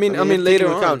 two No, of them- I mean, if you later take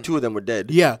into account, on. two of them were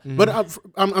dead. Yeah, Mhm. but I'm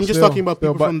just Still, talking about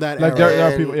still, people but from that like era. there are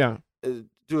And- people, yeah.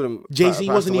 Two of them. Jay Z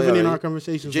passed wasn't away even in our already.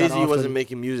 conversations. Jay that Z wasn't often.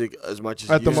 making music as much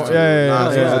as At he the used mo- to. yeah, yeah,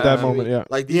 Nas yeah, was at that actually- moment, yeah.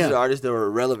 Like these Yeah. are artists that were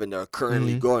relevant that are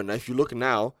currently Mhm. gone. Now, if you look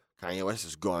now, Kanye West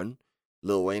is gone,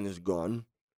 Lil Wayne is gone.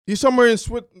 He's somewhere in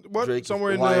what? Drake is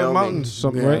Somewhere in the Wyoming. mountains,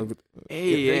 something, Yeah, right?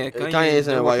 Hey, yeah, Drake- Kanye is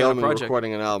they're in working on a Wyoming project.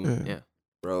 recording an album, Yeah. Yeah.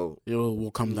 bro. it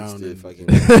will come he needs down. to and-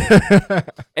 fucking-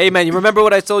 Hey man, you remember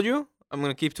what I told you? I'm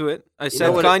gonna keep to it. I said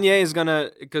know what Kanye is gonna,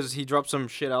 because he dropped some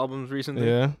shit albums recently.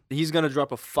 yeah. He's gonna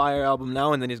drop a fire album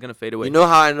now, and then he's gonna fade away. You know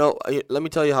how I know? Let me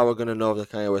tell you how we're gonna know if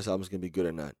the Kanye West album is gonna be good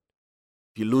or not.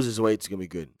 If he loses weight, it's gonna be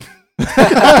good.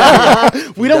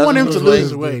 we don't want him to doesn't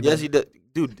lose weight. weight. Yes, he does.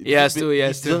 Dude, Yes, he too,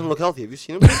 yes, he too. doesn't look healthy. Have you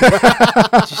seen him?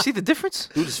 Did you see the difference?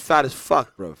 Dude is fat as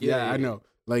fuck, bro. Yeah, I know.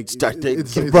 Like Start dating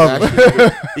it's- Kim it's-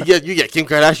 Kardashian. you get Kim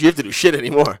Kardashian. You have to do shit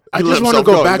anymore. I You let just want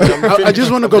to himself go back. To, I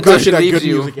just want to go Until back she to that leaves good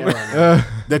you. music era, man. Uh,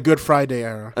 The Good Friday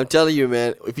era. I'm telling you,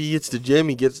 man. If he hits the gym,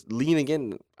 he gets lean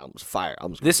again. Almost fire.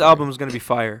 Almost This fire. album is gonna be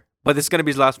fire, but it's gonna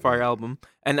be his last fire album.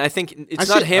 And I think it's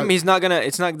I not see- him. He's not gonna.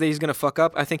 It's not that he's gonna fuck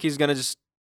up. I think he's gonna just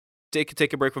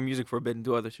take a break from music for a bit and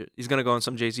do other shit. He's gonna go on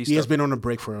some Jay-Z He has stuff. been on a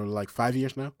break for like 5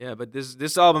 years now. Yeah, but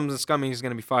this album that's coming is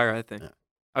gonna be fire. I think. Yeah.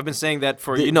 I've been saying that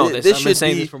for Th- you know th- this. I've been should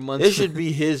saying be- this for months. This should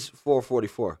be his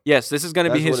 444. Yes, this is gonna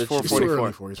be That's his what it should be. It's too 444.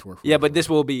 early for his 444. Yeah, but this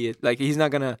will be it. Like he's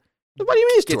not gonna. What do you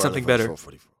mean? It's Get too early something for his better.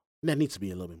 444? that needs to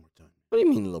be a little bit more time. What do you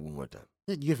mean a little more time?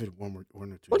 Yeah, give it one or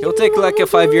two. What do He'll you take mean like a more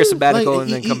 5-year time? sabbatical Like,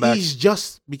 and then come back. He's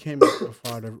just became a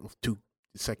father of two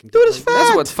second. Dude, it's like,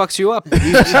 That's what fucks you up.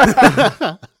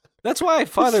 he's- That's why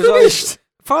fathers finished.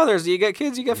 fathers. You get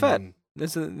kids, you get fat. Mm.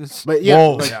 This But yeah,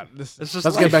 whoa, like, yeah. This, it's just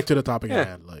let's life. get back to the topic Yeah. at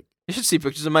hand. Like, You should see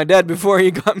pictures of my dad before he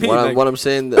got me. like- What I'm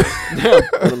saying that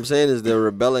what I'm saying is they're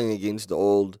rebelling against the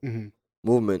old mhm.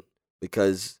 movement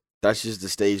because that's just the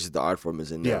stage that the art form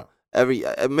is in now. Yeah. Every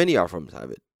many art forms have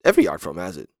it. Every art form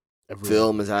has it. Everyone.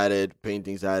 Film has had it.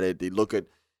 Paintings had it. They look at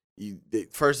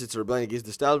first it's rebelling against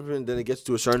the establishment. Then it gets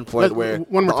to a certain point Let- where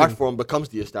one the more art thing. form becomes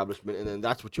the establishment, and then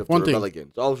that's what you have One to thing. rebel against.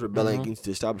 It's always rebelling Mhm. against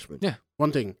the establishment. Yeah.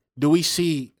 One thing. Do we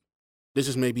see? This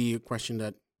is maybe a question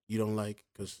that you don't like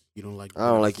because you don't like. I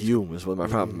don't like you. Is what my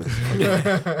problem is.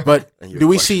 But And your do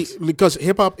we questions. see, because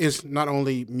hip hop is not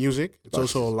only music, it's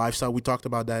also a lifestyle. We talked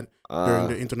about that during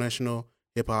the international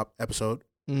hip hop episode.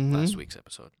 Last week's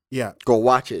episode. Yeah, Go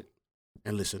watch it.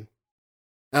 and listen.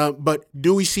 But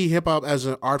do we see hip hop as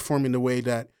an art form in the way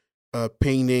that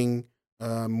painting,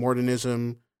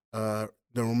 modernism, the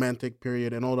romantic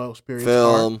period, and all those periods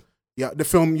Film. are? Yeah, the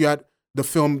film. You had the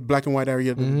film black and white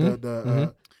area. Let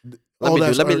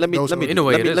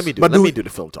me do the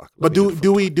film talk. But do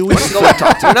we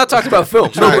We're not talking about film.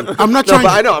 I'm not No, trying.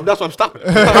 but I know. That's why I'm stopping.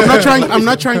 I'm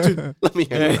not trying to Let me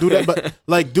hear. do that. But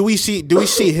like, do we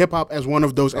see hip hop as one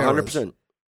of those eras? 100%.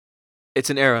 It's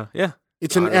an era. Yeah.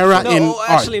 It's an era in No, art.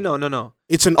 actually, no.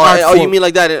 It's an art Oh, form. you mean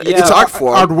like that? Yeah. It's art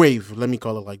form. Art wave. Let me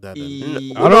call it like that.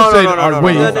 then. I don't say no, art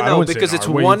wave. No, I don't say because art it's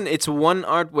wave. one. It's one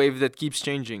art wave that keeps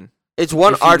changing. It's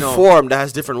one If you art know. form that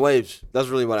has different waves. That's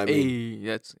really what I mean.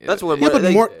 That's what. Yeah, but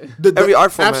like, more the every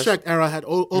art form has- abstract era had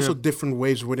also different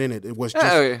waves within it. It was just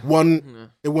Yeah, yeah. one. Yeah.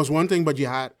 It was one thing, but you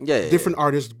had Yeah, different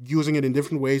artists using it in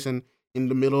different ways, and in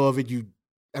the middle of it,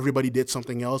 everybody did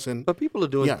something else. And But people are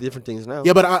doing Yeah. different things now.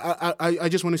 yeah, but I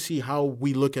just want to see how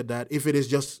we look at that. If it is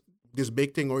just this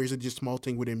big thing, or is it just small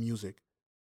thing within music?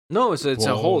 No, it's a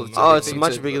Whoa. whole. Oh, a it's big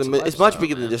much thing. bigger It's a than it's much lifestyle,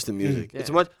 bigger than man. just the music. Yeah. It's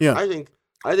much. Yeah.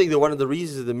 I think that one of the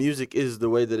reasons that the music is the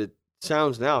way that it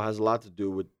sounds now has a lot to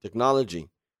do with technology.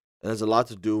 It has a lot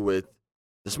to do with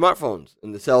the smartphones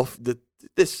and this shit that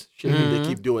they Mhm.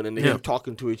 keep doing, and they Yeah. keep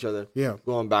talking to each other, Yeah,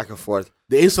 going back and forth.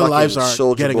 the Insta Fucking lives are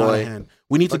Soulja getting out Boy. of hand.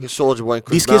 We need Like to. a Soldier Boy. And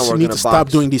Chris These Brown kids working need in to a stop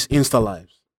box. doing these Insta lives.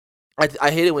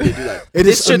 I hate it when they do that. It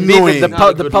This is should annoying. be the, Not a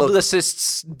the good look.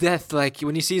 publicist's death. Like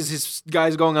when he sees his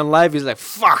guys going on live, he's like,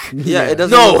 "Fuck." Yeah, it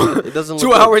doesn't. No. Look, it doesn't. 2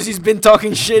 look good. hours he's been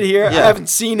talking shit here. I Yeah. haven't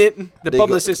seen it. The They go-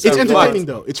 publicist. It's are entertaining fucked.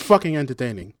 though. It's fucking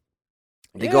entertaining.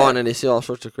 They go on and they say all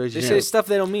sorts of crazy They shit. say stuff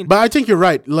they don't mean. But I think you're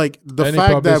right. Like the Any fact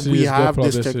that publicity we is good have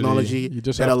this publicity. technology You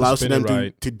just that have to allows spin them it to,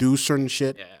 right. to do certain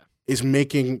shit Yeah. is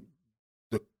making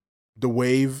the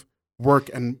wave work.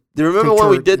 And Do you remember when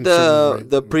we contort did in certain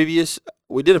the way. previous?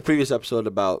 We did a previous episode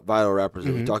about viral rappers,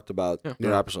 and we Mhm. talked about Yeah. the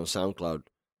Yeah. rappers on SoundCloud.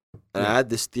 And Yeah. I had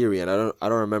this theory, and I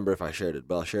don't remember if I shared it,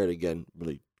 but I'll share it again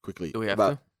really quickly. Do we have about,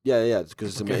 to? Yeah, it's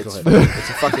because Okay, it's go ahead. it's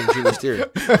a fucking genius theory.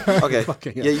 Okay,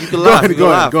 Fucking yeah, hell. you can Go laugh. ahead, You go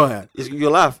can ahead, laugh. go ahead.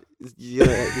 You'll laugh. You're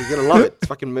gonna love it. It's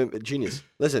fucking genius.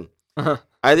 Listen, Uh-huh.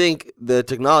 I think the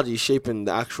technology is shaping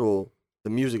the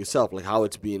music itself, like how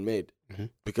it's being made. Mhm.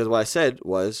 Because what I said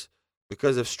was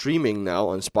because of streaming now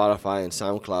on Spotify and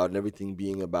SoundCloud and everything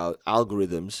being about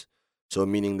algorithms. So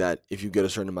meaning that if you get a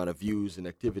certain amount of views and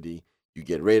activity, you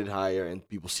get rated higher and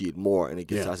people see it more, and it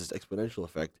gets Yeah. has this exponential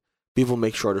effect. People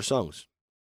make shorter songs.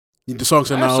 The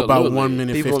songs are now about Absolutely. 1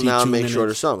 minute, People 52 now make minutes.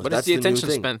 shorter songs. But That's it's the the new attention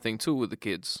thing. span thing too with the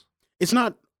kids. It's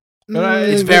not.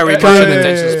 It's very much kinda- an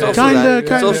attention span. also Kinda, that. It's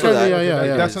kinda, also kinda, that.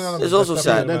 yeah. That's It's another- It's also that's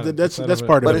sad. another- That's another-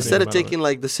 part of But it. instead of another- taking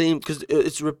like the same, because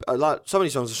it's a lot. Some of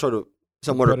these songs are sort of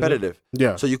somewhat Repetitive. repetitive.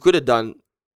 Yeah. So you could have done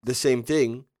the same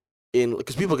thing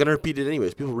because people are gonna repeat it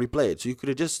anyways. People replay it, so you could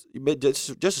have just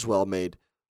as well made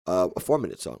a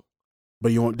 4-minute song. But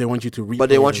they want you to replay But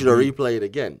they want it you to again. replay it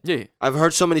again. Yeah. I've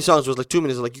heard so many songs where it's like 2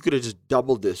 minutes. Like you could have just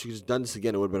doubled this. You could have done this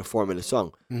again. It would have been a 4-minute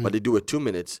song. Mhm. But they do it 2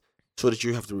 minutes so that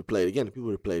you have to replay it again. People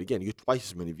replay it again. You get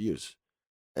twice as many views,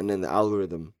 and then the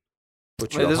algorithm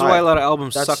puts you. This is up why higher. a lot of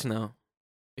albums That's- suck now.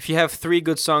 If you have 3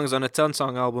 good songs on a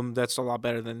 10-song album, that's a lot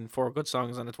better than 4 good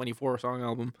songs on a 24-song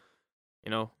album. You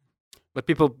know, but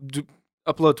people do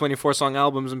upload 24-song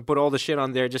albums and put all the shit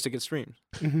on there just to get streams.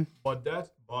 But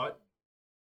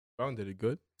Brown did it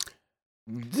good.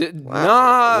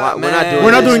 Nah, We're not doing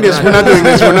We're not doing this. We're not doing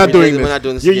this. We're not doing We're this. not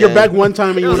doing this. You're again. back one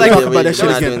time and you It was want to like- talk about that we're shit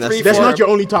not again. doing that. That's not your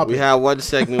only We topic. had one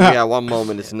segment. We had one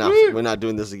moment. It's enough. We're not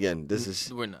doing this again. This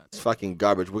is We're not. it's fucking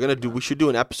garbage. We should do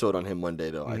an episode on him one day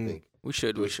though. I think. We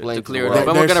should to explain to clear the it world. up.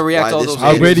 And we're gonna There's- react why to all this those.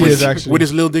 man How great he videos. is actually. With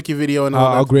his Lil Dicky video and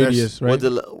all How that. great he That's- is, right?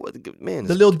 What the man?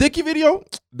 The Lil Dicky video,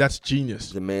 that's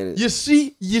genius. The man. Is, You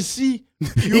see,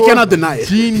 He cannot deny it.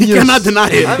 Genius. He cannot deny I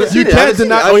haven't it. seen You it. I can't haven't seen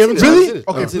deny. it. I Oh, you haven't haven't seen really? it. Okay,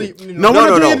 I haven't seen please. it. No, we're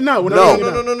not doing it now. We're not No. doing it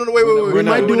No, now. no, no, wait. We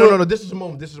might do No. it. This is a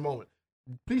moment. This is a moment.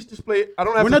 Please display it. I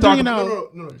don't have We're to not talk doing it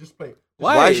about- now. No, just play it.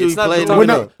 Why should we It's not play the it? time. We're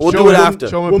not- We'll show do it him- after.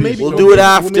 show him We'll peace. maybe We'll we'll do it maybe-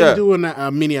 after. We'll maybe do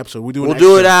a mini episode. We'll do an We'll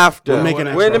do it extra. after. We'll make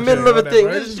an We're in the extra. middle of a thing.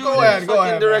 Right? Let's Just do go it. ahead, go Fucking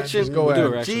ahead, man. direction. Just go We'll do ahead.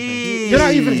 a reaction thing. Jeez. You're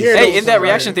not even here. Hey, though, in that so-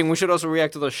 reaction thing, we should also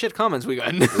react to those shit comments we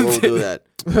got. We'll do that.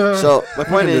 So my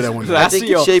point do is, that one day. I think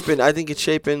Lazio. it's shaping. I think it's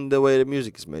shaping the way the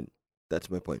music is made. That's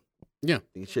my point. Yeah. I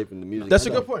think it's shaping the music. That's a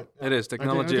good point. It is.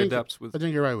 Technology think- adapts with. I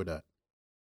think you're right with that.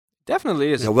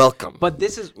 Definitely is. You're welcome. But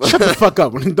this is. Shut the fuck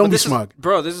up. Don't but be this is- smug.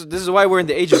 bro. This is why we're in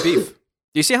the age of beef.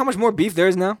 Do you see how much more beef there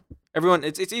is now? Everyone,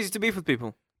 it's easy to beef with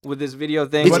people. with this video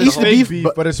thing. It's But with it's the easy whole- fake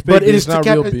beef, but it's but fake it beef, is it's to not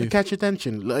real beef. catch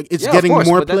attention. Like it's Yeah, getting of course,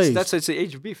 more but plays. That's the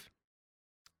age of beef.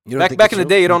 You don't Back think in the it's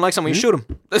day, true? you don't like someone, you shoot him.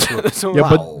 That's Yeah,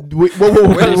 wow. but wait, whoa, whoa,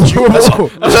 Where did whoa, you- whoa,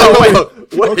 whoa. Okay. No.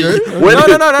 What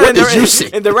in did the, you say?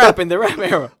 in the rap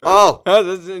era? Oh,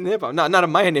 That's in hip hop, not in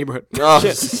my neighborhood. no,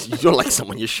 Shit. you don't like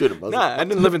someone, you shoot him. Nah, I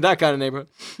didn't live in that kind of neighborhood.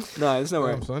 Nah, it's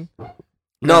nowhere. Damn, son.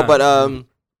 No, Nah. but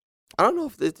I don't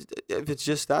know if it's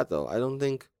just that though. I don't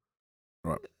think.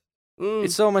 Right.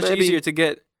 It's so much maybe- easier to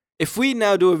get. If we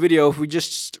now do a video, if we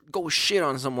just go shit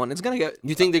on someone, it's gonna get.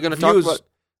 You think they're gonna talk views. about?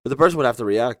 But the person would have to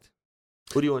react.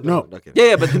 Who do you want? No. Okay.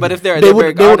 Yeah, but if they're they big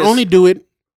would artists, only do it.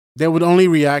 They would only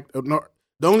react. No,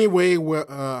 the only way where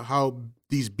how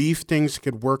these beef things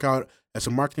could work out as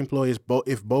a marketing ploy is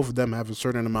if both of them have a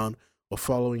certain amount of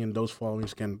following, and those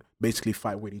followings can basically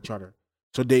fight with each other.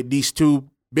 So these two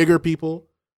bigger people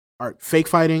are fake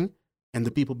fighting, and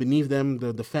the people beneath them,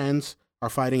 the fans, are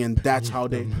fighting, and that's how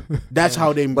they. That's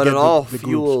how they. But get it all the groups.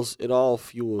 fuels. It all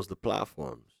fuels the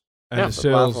platforms. And Yeah, the The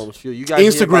sales. platforms fuel. You guys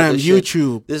hear about Instagram, this shit.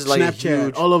 YouTube, This is like a Snapchat,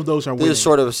 huge- all of those are This winning. is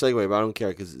sort of a segue, but I don't care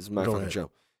because it's my Go fucking ahead.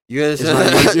 show. You guys,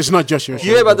 It's not just your show.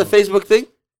 you hear about the Facebook thing?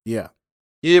 Yeah.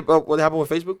 You hear about what happened with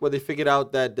Facebook, where they figured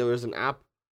out that there was an app,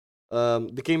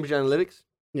 the Cambridge Analytics.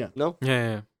 Yeah. No.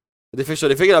 yeah. They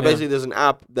figured out Yeah. basically there's an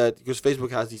app that because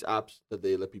Facebook has these apps that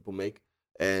they let people make,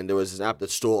 and there was this app that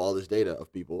stole all this data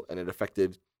of people, and it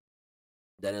affected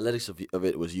the analytics of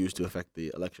it was used to affect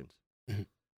the elections.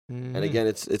 Mm-hmm. And again,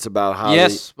 it's about how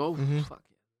Yes. Oh, Mhm. fuck.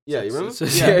 yeah, you remember?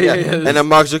 Yeah. And then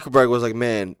Mark Zuckerberg was like,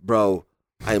 "Man, bro,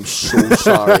 I am so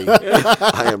sorry.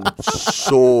 I am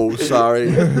so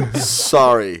sorry.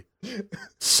 Sorry.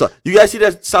 So, you guys see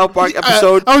that South Park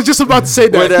episode I was just about to say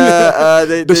that.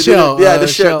 with The Shell, the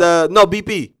Shell. Shell. No,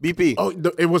 BP. Oh,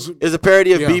 it was It's a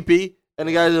parody of Yeah. BP, and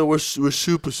the guys are we're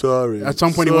super sorry. at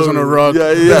some point he was on a rug.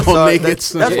 Yeah, all sorry. naked.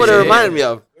 That's what it reminded me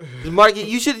of. Mark,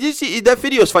 you see that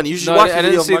video is funny. You should No, watch I the video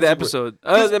didn't of see Mark the Zuckerberg.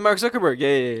 episode. The Mark Zuckerberg.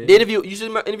 Yeah. The interview. You should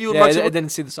interview with Yeah, Mark I Zuckerberg.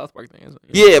 didn't see the South Park thing.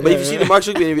 Yeah, but if you see the Mark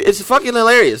Zuckerberg interview, it's fucking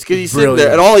hilarious because he's sitting there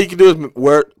Brilliant. and all he can do is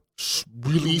we're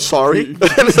really sorry. And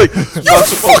it's like you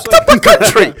fucked up the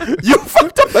country. You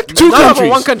fucked up the country. Not even countries.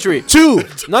 one country. Two,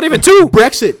 Not even two.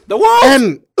 Brexit, The world.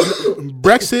 and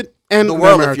Brexit and The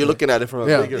world, America. if you're looking at it from a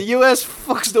Yeah. bigger. The U.S.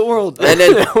 fucks the world. And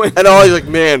then and all he's like,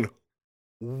 man,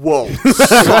 whoa,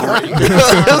 sorry.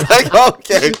 It's like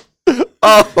okay.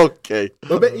 Oh, okay.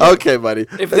 Okay, buddy.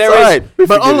 If That's there all is- right.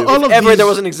 But all of ever these, there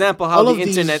was an example how all the of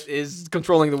these- internet is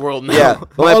controlling the world now. Yeah.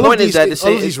 But my all point of is that the these, all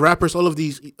same. of these rappers, all of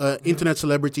these internet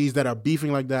celebrities that are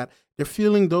beefing like that, they're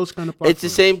feeling those kind of. It's the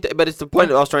platforms. same, but it's the point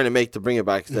that I was trying to make to bring it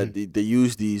back is that they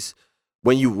use these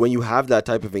when you have that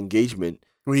type of engagement.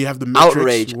 Where you have the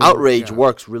metrics, Outrage yeah.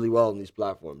 works really well on these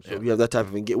platforms. So if you have that type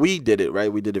of engagement, we did it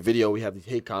right. We did a video. We have these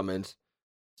hate comments.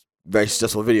 Very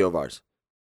successful video of ours.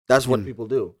 That's what people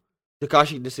do.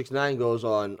 Tekashi the 6ix9ine goes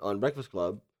on Breakfast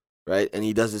Club, right, and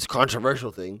he does this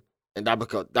controversial thing, and that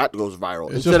goes viral.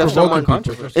 It's Instead just of someone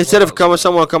provoking people. instead of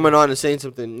someone coming on and saying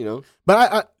something, you know.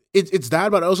 But it's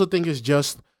that, but I also think it's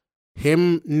just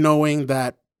him knowing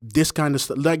that this kind of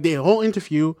stuff, like the whole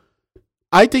interview,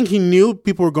 I think he knew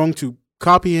people were going to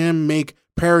copy him, make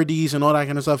parodies and all that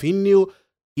kind of stuff. He knew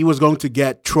he was going to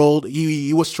get trolled.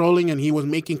 He was trolling and he was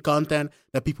making content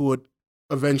that people would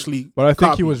eventually. But I think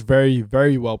copy. he was very,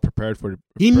 very well prepared for the.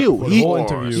 He knew. for the He- whole Of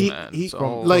course, interview. man. He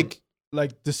So- like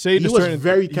Like to say he the was certain,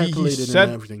 very he calculated said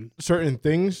and everything. certain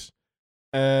things,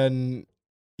 and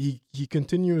he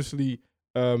continuously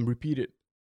repeated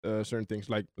certain things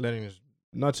like letting his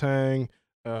nuts hang.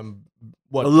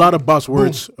 What A lot of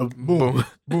buzzwords. boom,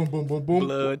 boom, boom, boom, boom.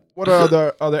 Blood. What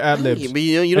are other ad libs? But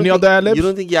you don't Any think, other ad libs? You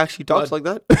don't think he actually talks like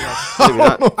that? Maybe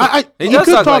not. He He does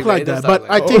could talk talk like like that. that, He does but talk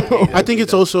I like think that. I think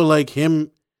it's also like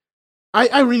him.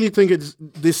 I really think it's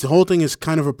this whole thing is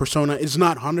kind of a persona. It's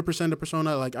not 100% a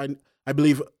persona. Like I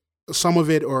believe some of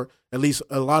it, or at least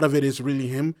a lot of it, is really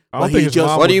him. I don't But think he his just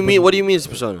mom What do you would mean? put- What do you mean it's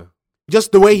persona?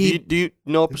 just the way Do you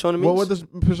know what persona means? What does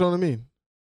persona mean?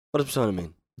 What does persona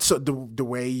mean? so the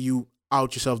way you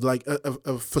out yourself, like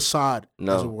a facade,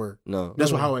 No. as it were. No.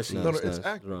 That's No, how I see no, it. no, it's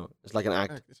act. No, it's like an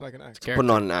act. It's like an act. Putting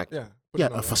on an act. Yeah. Yeah,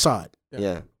 a facade.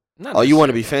 Yeah. Not Oh, you want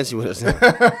to necessarily. be fancy with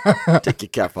us? Take your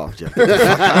cap off, Jeff.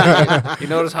 You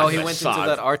notice how he went into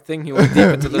that art thing? He went deep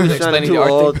into the He's trying to explaining do the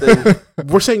all art thing. thing.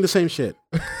 We're saying the same shit,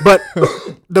 but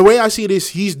the way I see it is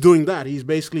he's doing that. He's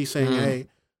basically saying, "Hey,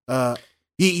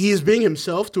 he is being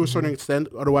himself to a certain extent.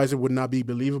 Otherwise, it would not be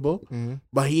believable. Mhm.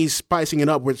 But he's spicing it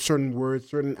up with certain words,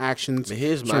 certain actions, But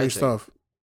here's my certain thing. stuff.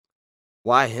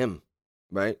 Why him?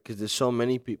 Right? Because there's so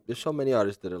many people. There's so many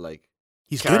artists that are like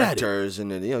He's good at it. characters,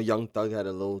 and then Young Thug had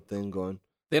a little thing going.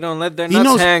 They don't let their He nuts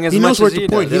knows. hang as He much knows where as to he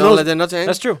point. does. They He don't knows. let their nuts hang.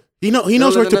 That's true. He knows Don't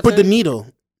where live to in put the nothing? needle.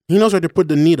 He knows where to put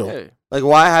the needle. Yeah. Like,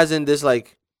 why hasn't this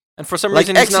like? And for some Like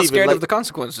reason, he's X not even, scared like- of the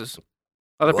consequences.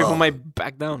 Other people Well. might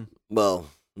back down. Well,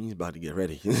 he's about to get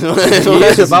ready. He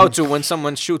is about to when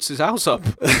someone shoots his house up.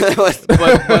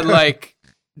 But like,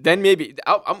 then maybe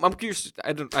I'm curious.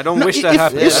 I don't No, wish that if-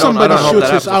 happens. if I don't somebody hope shoots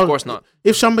that his happens. Of house- course not.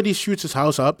 If somebody shoots his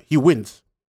house up, he wins.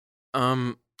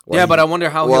 Well, Yeah, but I wonder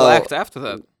how he'll well, act after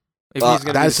that. If well, he's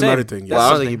gonna be that's the same. another thing, yeah. Well, I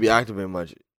don't That's think the he'd be active very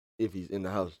much if he's in the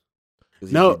house. 'Cause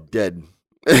he'd No. be dead.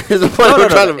 That's the point thing. we're No,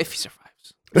 trying to- if he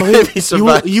survives. if he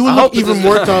survives. You will I look hope it even doesn't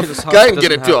more happen. tough. His house I didn't get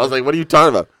doesn't it too. I was happen. like, what are you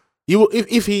talking about? You will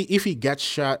if he gets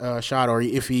shot or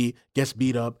if he gets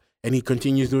beat up and he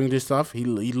continues doing this stuff, he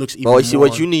looks even. Oh, you see, more,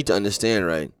 what you need to understand,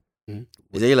 right? Mhm.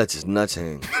 Is that he lets his nuts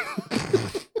hang.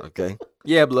 Okay?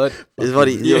 Yeah, blood. Is what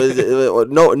he,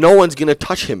 no one's gonna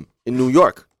touch him in New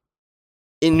York.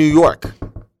 In New York,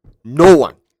 no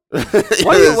one.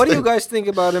 What do you guys think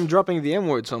about him dropping the M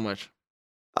word so much?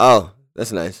 Oh,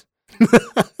 that's nice.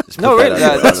 Just No, put that really,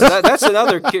 out there. that's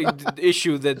another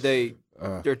issue that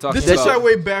they're talking This is about. our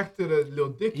way back to the little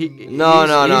dick. No. I'm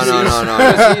No,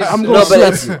 gonna but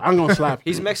slap you. I'm gonna slap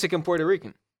you. He's Mexican Puerto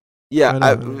Rican. Yeah,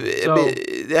 I I know. So-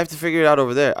 they have to figure it out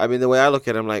over there. I mean, the way I look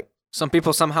at it, I'm like, Some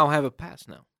people somehow have a pass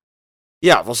now.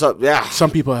 yeah, well, so, yeah, Some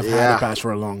people have had Yeah. a pass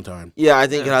for a long time. yeah. I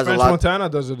think it has French a lot. Montana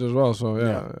does it as well, so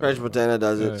yeah. French Montana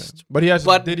does Yeah. it. But he has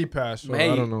But- a Diddy pass, so Hey.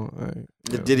 I don't know.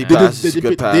 The Yeah. Diddy Diddy- pass is a Diddy-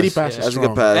 good pass. Diddy pass is That's a strong.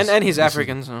 good pass. And he's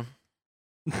African, so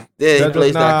Yeah, he That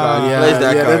plays does that not- card. He Yeah, plays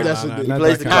that yeah, card. that's a- not he that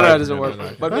plays the card. card. Canada doesn't No, work. no,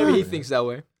 no. But maybe he thinks that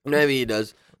way. Maybe he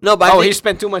does. No, but I Oh, think, he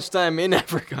spent too much time in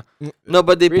Africa. no,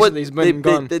 but they put recently he's been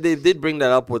gone. they did bring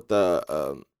that up with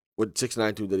the with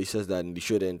 692 that he says that and he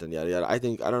shouldn't and yada yada. I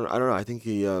think I don't know. I think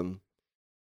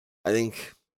I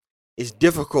think it's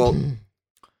difficult.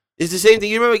 It's the same thing.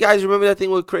 You remember, guys? Remember that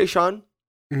thing with Krayshawn,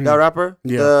 that rapper,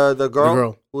 Yeah. the girl,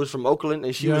 girl. who was from Oakland,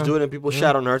 and she was Yeah. doing it. And people Yeah.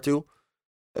 shat on her too.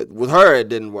 With her, it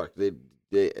didn't work.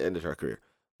 They ended her career.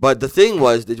 But the thing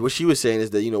was that what she was saying is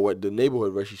that what the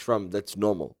neighborhood where she's from, that's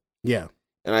normal. Yeah.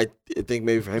 And I think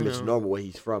maybe for him it's Yeah. normal where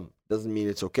he's from. Doesn't mean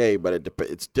it's okay, but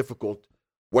it's difficult.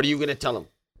 What are you gonna tell him?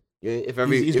 If He's if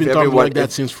been talking everyone, like that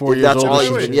if- since 4 if years that's old. all or he's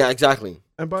some Wait, been, shit. yeah, exactly.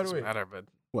 And by the way, matter, but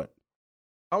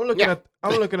I'm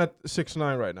looking at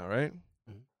 6ix9ine right now, right?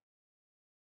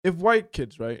 If white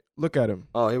kids, right, look at him.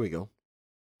 Oh, here we go.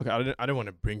 Okay, I didn't want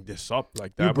to bring this up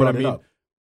like You that, but I brought it mean, up.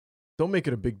 don't make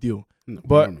it a big deal. No,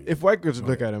 But I mean, if white kids Go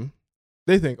look at him,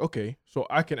 they think, okay, so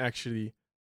I can actually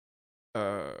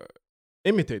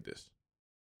imitate this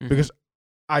Mhm. because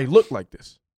I look like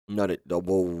this. Not it.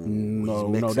 Whoa.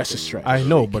 No, that's a stretch. I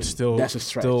know, but still, that's a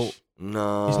stretch. still,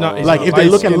 No. He's not- he's like not if they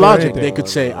look at light-skinned or Logic, anything. they could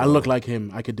say, "I No. look like him.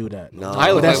 I could do that." No.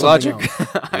 I look That's like something Logic.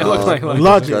 else. I look like No. Logic.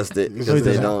 Logic. Because they, So because he they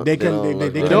doesn't. don't. They can. don't They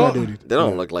look they like- cannot don't? do it. They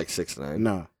don't No. look like 6ix9ine.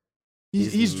 No.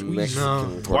 he's Mexican.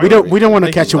 No. Puerto We don't. Rican. We don't want to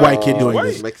Like, catch a he's white white. kid doing White.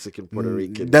 this. Mexican Puerto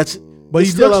Rican. That's. but he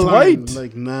It's still looks a line, white.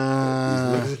 Like He's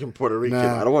nah. Mexican Puerto Rican.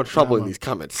 Nah. I don't want trouble in Nah. these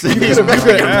comments. You He's could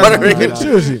Mexican ask Puerto him, Rican. like,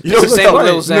 seriously. You don't It's the same tell- with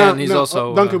Lil Xan. He's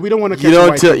also Duncan. We don't want to catch You a don't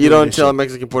white tell kid you doing don't this tell shit.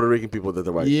 Mexican Puerto Rican people that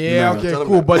they're white. Yeah, No. okay, Tell him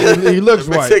cool, that. but he looks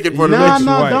white. Mexican He Puerto looks Nah, Rican.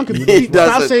 nah, white. Duncan. He He looks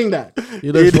doesn't. Stop saying that.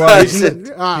 He looks He white.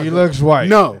 doesn't. Ah, He looks white.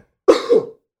 No.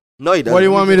 No, he doesn't. What do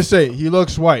you want me to say? He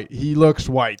looks white. He looks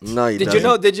white. No, he Did doesn't. you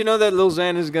know? Did you know that Lil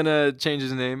Xan is gonna change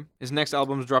his name? His next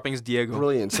album's dropping is Diego.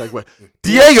 Brilliant segue.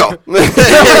 Diego.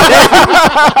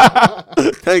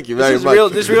 Thank you very This is much. real.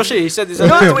 This is real shit. He said this.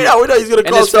 No, we know. He's gonna And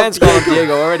call his fans himself call him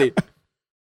Diego already.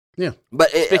 But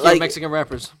Speaking of Mexican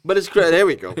rappers, But it's crazy. There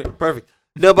we go. Perfect.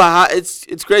 No, but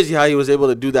it's crazy how he was able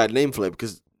to do that name flip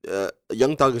because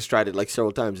Young Thug has tried it like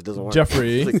several times. It doesn't work.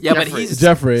 Jeffrey. It's like, yeah, but Jeffrey. he's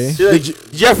Jeffrey.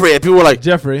 Jeffrey. And people were like,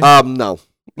 Jeffrey. no.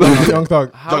 Young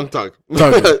Thug. Young Thug.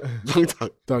 Thug. Young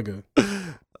Thug. Duncan.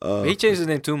 he changed his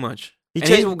name too much. He And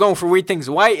changed. he's going for weird things.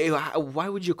 Why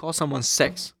would you call someone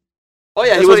sex? Oh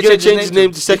yeah, That's he what was gonna changed change his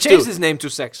name to Sex He changed too. his name to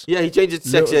Sex. Yeah, he changed it to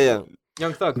Sex. Yeah.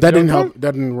 Young Thug. That didn't Young help.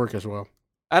 That didn't work as well.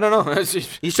 I don't know.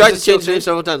 He's tried to change his name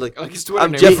several times. Like, Like his Twitter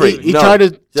I'm name. Jeffrey. He No. tried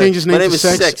to change his My name name to is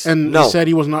Sex, Sex. and No. he said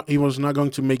he was not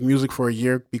going to make music for a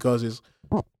year because his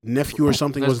nephew or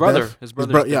something His was brother. deaf. His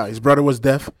brother. Yeah, his brother was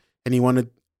deaf, and he wanted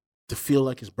to feel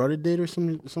like his brother did or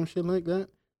some shit like that.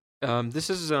 This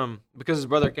is because his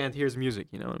brother can't hear his music.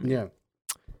 You know what I mean? Yeah.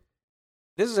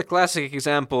 This is a classic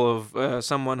example of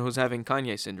someone who's having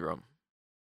Kanye syndrome.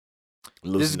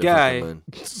 losing This guy- their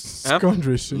fucking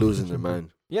Scundry shit. mind. Losing their mind.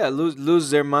 Yeah, lose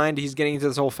their mind. He's getting into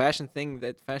this whole fashion thing.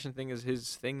 That fashion thing is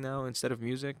his thing now instead of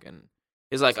music, and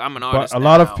he's like, I'm an artist. a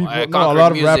lot of now. people- I no, a conquered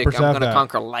lot of music. rappers I'm have gonna that.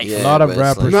 conquer life. Yeah, A lot of but it's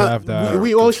rappers like- have that.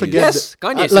 we always forget. Yes,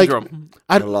 Kanye like, syndrome.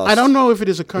 I lost. don't know if it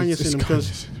is a Kanye It's syndrome because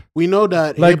Kanye. we know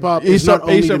that Like hip hop is not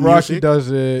only the ASAP Rocky music. does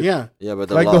it. Yeah. Yeah, but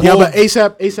they're Like the lost. Yeah, whole- but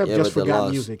ASAP Yeah, just but they're forgot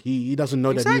lost. music. He doesn't know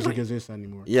that Exactly. music exists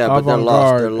anymore. Yeah, but they're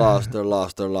Avant-garde. lost. They're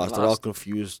lost. They're all Lost.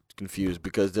 confused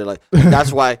because they're like.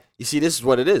 That's why you see. This is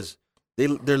what it is.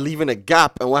 They're leaving a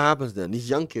gap, and what happens then? These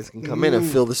young kids can come in and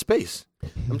fill the space.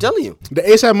 I'm telling you. The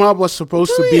ASAP Mob was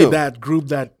supposed to be Damn. that group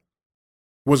that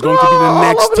was going to be the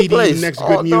next TD, next good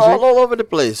They're music. all over the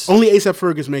place. Only ASAP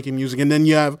Ferg is making music, and then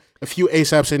you have a few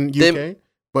ASAPs in UK.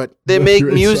 But They The make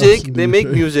pure music. sauce, They dude. make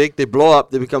music. They blow up.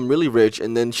 They become really rich,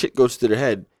 and then shit goes to their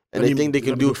head, and Let they me- think they let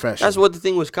can me do. do fashion. That's what the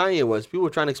thing with Kanye was. People were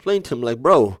trying to explain to him, like,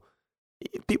 bro,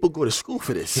 people go to school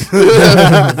for this for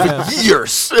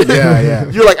years. yeah.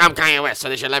 You're like, I'm Kanye West, so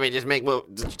they should let me just make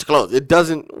clothes. It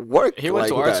doesn't work. He went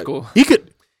to like art that. school. He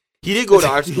could. He did go to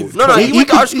art school. No, he went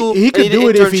to could, art school. He and could did do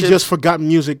it if he internships. just forgot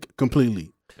music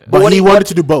completely. But But what he he- wanted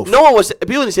to do both. No one was.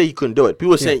 People didn't say he couldn't do it.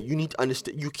 People were saying you need to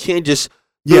understand. You can't just.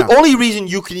 Yeah. The only reason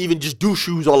you can even just do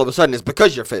shoes all of a sudden is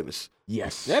because you're famous.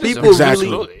 Yes. That is People Exactly.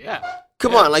 absolutely, yeah.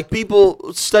 Come on, like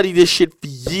people study this shit for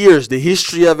years. The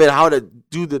history of it, how to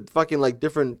do the fucking like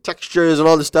different textures and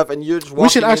all this stuff, and you're just walking We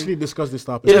should in. actually discuss this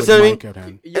topic. You know with what I mean? Mike at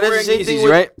hand. You're that's the wearing same thing Yeezys,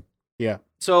 with- right? Yeah.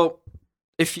 So,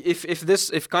 if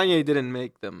Kanye didn't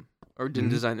make them or didn't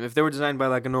Mhm. design them, if they were designed by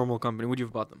like a normal company, would you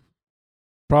have bought them?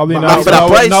 Probably But not. for that not,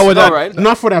 price? Not with that. All right.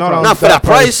 Not for that No, price. Not for that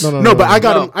price. No, but I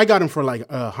got No. him. I got him for like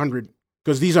 100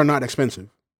 because these are not expensive.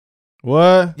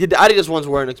 What? Yeah, the Adidas ones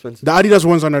weren't expensive. The Adidas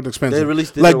ones are not They expensive.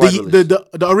 released it Like in white release.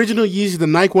 the original Yeezy, the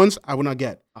Nike ones, I would not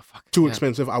get. Oh fuck. Too yeah.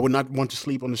 expensive. I would not want to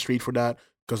sleep on the street for that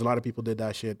because a lot of people did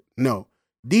that shit. No,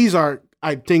 these are.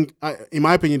 I think, in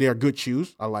my opinion, they are good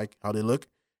shoes. I like how they look,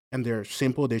 and they're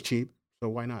simple. They're cheap. So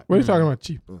why not? What are you talking about?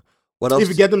 Cheap. What else? If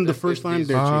you get them the first time,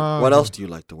 they're cheap. What else do you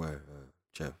like to wear,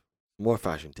 Jeff? More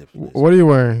fashion tips. please. What are you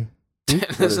wearing?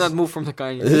 Let's not move from the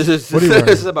Kanye. This is- What are you wearing?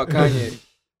 This is about Kanye.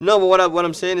 No, but what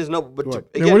I'm saying is no. But What?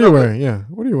 Yeah, again, what are you no, but- wearing? Yeah.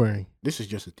 What are you wearing? This is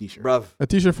just a T-shirt. bruv? A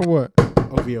t-shirt for what?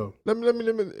 OVO. Let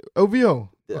me. OVO.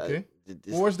 Okay.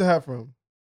 This- Where's the hat from?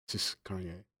 Just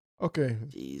Kanye. Okay.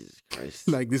 Jesus Christ.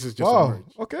 Like this is just a Wow. merch.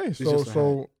 Okay. It's So just a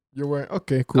so you're wearing.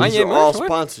 Okay. Cool. Kanye These are merch, all what?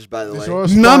 sponsors, by the These way. are all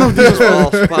None of these All are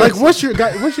like sponsors. what's your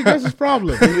guys'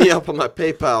 problem? Hit me up on my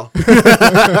PayPal.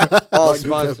 All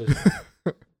sponsors.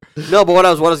 No, but what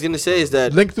I was gonna say is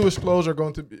that Link to his clothes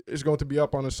is going to be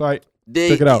up on the site. they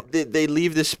Check it out. They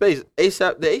leave this space. The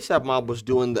ASAP mob was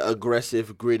doing the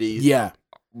aggressive, gritty, Yeah,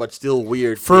 but still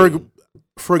weird. Ferg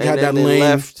thing. had And that then they lane.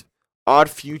 left. Odd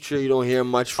Future, you don't hear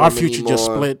much from Our future just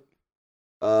anymore. split.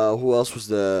 Who else was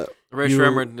the? Ray You-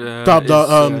 Shremmerd, Top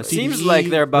the, it seems TDE. like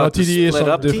they're about to TD is split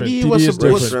up. something different. TD TD was is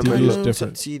supposed- different. was TD is struggling.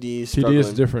 different. TD is TD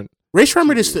is different. Ray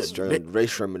Shremmerd is TD still. Ray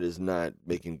Shremmerd is not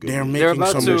making good. They're music. making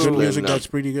about some to- good music No. that's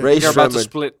pretty good. Ray They're about to Shremmerd.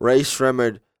 split. Ray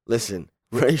Shremmerd. Listen,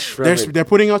 Ray Shremmerd. They're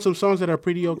putting out some songs that are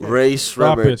pretty okay. Ray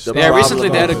Stop Shremmerd. it. the Yeah, Stop recently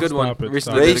it. they had a Stop good it. one. Stop it. Recently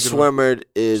Stop Ray they had a good one. Shremmerd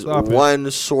is Stop it.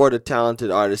 one sort of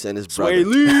talented artist, and his brother. Sway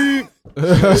Lee.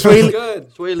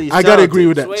 Good. Sway Lee's I gotta agree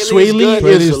with that. Sway Lee's Sway Lee good.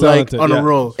 Sway is Lee's like talented, on yeah. a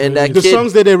roll. And that The kid,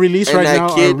 songs that they release and right that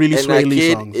now kid, are really and Sway that Lee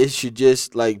kid, songs. it should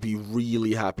just like be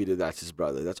really happy that that's his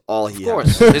brother. That's all he Of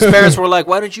course. has. His parents were like,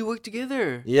 why don't you work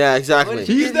together? Yeah, exactly.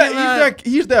 He's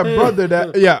that brother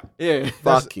that yeah. Yeah.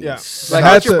 Fucking yeah. sucks. Like,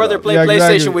 Had let your to- brother play yeah,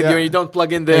 PlayStation exactly, with yeah. you and you don't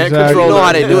plug in the Exactly. You controller. know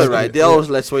how they do Yeah. it, right? They always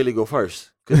let Sway Lee go first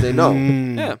because they know.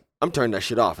 Mm. Yeah. I'm turning that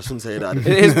shit off as soon as I hit out of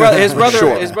His brother,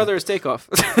 Sure. his brother is Takeoff.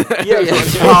 Yeah, yeah.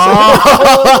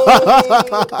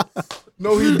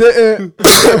 No, he didn't.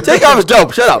 Takeoff is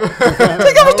dope. Shut up.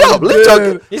 Takeoff is dope. Leave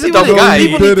talking. He's a People dope need- guy.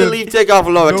 People He need to didn't. leave Takeoff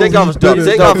alone. No, Takeoff he is dope. didn't.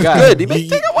 Takeoff is Dope guy. good. He You, make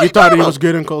Takeoff. What you you thought talking he about? was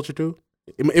good in Culture too?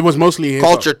 It was mostly hip-hop.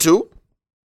 Culture 2?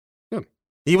 Yeah.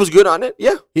 He was good on it?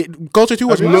 Yeah. Culture 2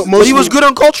 was Have you listened? mostly. But he was good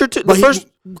on Culture 2. The But he- first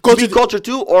Culture Culture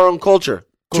 2 or on Culture?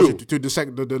 Culture 2. to the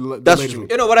second. The That's latest true. one.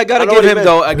 You know what I gotta I know give what he him meant.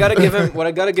 though? I gotta give him what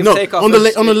I gotta give No, Takeoff. on the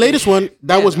is- on the latest one,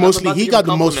 that Man, was I'm mostly about to he give got him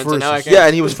the most compliments and now I verses. can't- Yeah,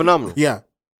 and he was phenomenal. Yeah,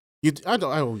 I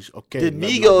always okay. The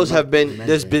Migos have been,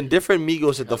 there's been different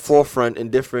Migos at the forefront in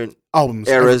different albums.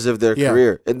 eras of their Yeah.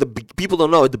 career. And people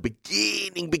don't know at the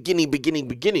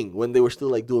beginning, when they were still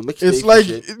like doing mixtapes. It's and like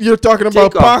shit. you're talking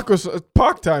about Takeoff.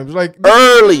 Pac times, like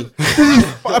Early.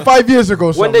 5 years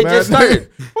ago. When they man. just started.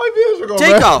 5 years ago.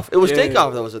 man. Takeoff. It was Yeah,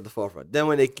 Takeoff that was at the forefront. Then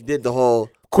when they did the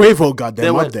whole, Quavo got them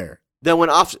Then up when- there. then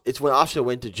when Offset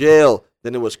went to jail,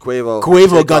 then it was Quavo.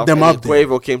 Quavo got Takeoff, them and then up there.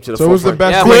 Quavo came to the So it was the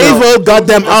forefront. best. Yeah, Migos. Quavo got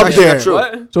them That's up actually not there. true.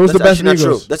 What? So it was the That's best actually not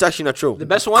true. Migos. That's actually not true. The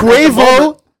best one. at the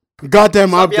moment- Quavo got them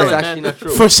Stop up yelling, That's there. actually not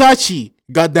true. Versace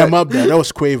got them up there. That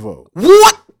was Quavo.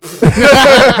 What?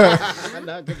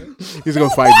 He's gonna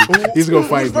fight me. He's gonna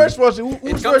fight Whose me. verse was whose It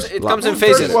comes, verse? it comes in Whose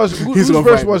verse phases. was He's whose gonna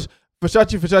verse fight was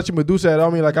Versace Medusa had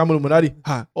on me like I'm Illuminati.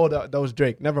 Ha! Oh, that was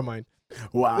Drake. Never mind.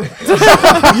 Wow. You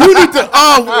need to.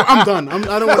 Oh, I'm done.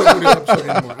 I don't want to do this episode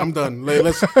anymore. I'm done.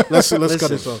 Let's cut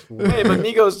this off. Hey, but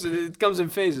Migos, it comes in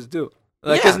phases too.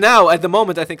 Because Yeah. now, at the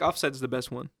moment, I think Offset's the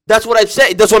best one. That's what I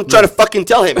say. That's what I'm trying to fucking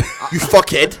tell him. You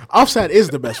fuckhead. Offset is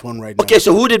the best one right now. Okay,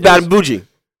 so who did Bad and Bougie?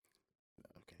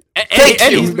 And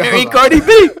he's marrying Cardi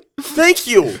B. Thank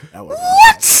you.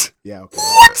 What? Yeah. Okay.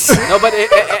 No, but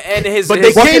and his But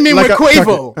they came in like with a-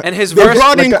 Quavo. and his They verse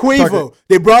brought in like a- Quavo.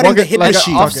 They brought in Walk the it hit like a-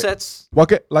 machine. Offset's.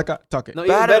 Walk it like a tuck it. No,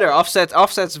 even better.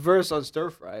 Offset's verse on Stir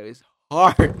Fry is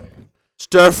hard.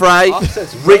 Stir fry.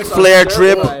 Offset's Ric verse on Flair Stir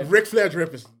drip. Fry. Ric Flair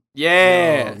drip is.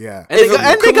 Yeah. Oh, yeah. And they Hey,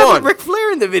 got, come on. Ric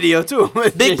Flair in the video too.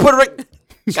 Big Puerto Rican.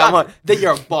 Come on, then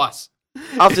you're a boss.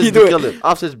 Offset's You been do it. killing it.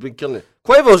 Offset's been killing it.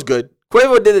 Quavo's good.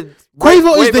 Quavo did it.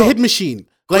 Quavo is the hit machine.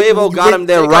 Quavo got him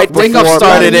there right Wake before Up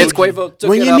started Bad it. and Bougie. Quavo took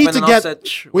when it you up need and to then get,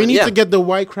 Offset. we need Yeah. to get the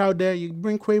white crowd there. You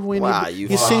bring Quavo in. Wow, he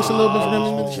you sings a little bit for them.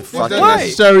 You Was fucking- that Why?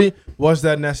 necessary? Was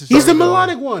that necessary? He's the though?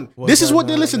 melodic one. Was This is that what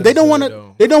they not listen. They don't want necessary, to.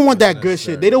 though? They don't want Was that that good shit.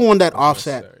 necessary? They don't want that Was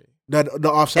offset. necessary?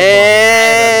 The offset.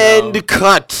 And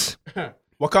cut.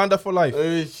 Wakanda for life.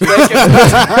 This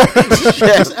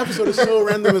Shit. episode is so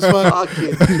random as fuck.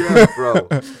 Fucking shit, bro.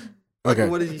 Okay,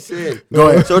 What is he saying? go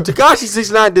ahead. So Tekashi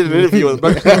 69 did an interview with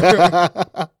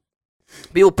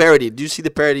people parodied. Do you see the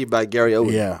parody by Gary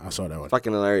Owen? Yeah, I saw that one.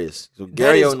 Fucking hilarious. So That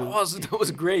Gary is Owen, awesome. That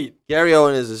was great. Gary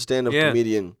Owen is a stand-up Yeah.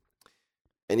 comedian,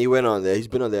 and he went on there. He's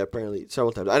been on there apparently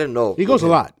several times. I didn't know. He goes a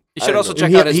lot. You I should don't also know. check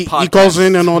he, out his he, podcast. he calls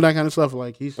in and all that kind of stuff.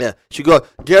 Like he's Yeah, should go.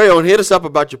 Gary Owen, hit us up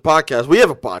about your podcast. We have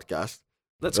a podcast.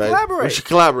 Let's right? We collaborate. should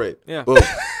collaborate. Yeah. Boom.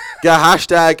 Got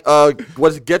hashtag. What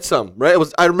is it? Get some. Right. It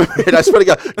was. I remember it. I swear to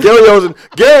God. Gary Owen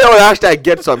hashtag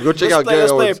Get some. Go check out Gary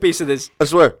Let's play a Owen's. piece of this, I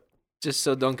swear. just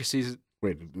so Dunker sees it.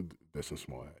 wait. That's a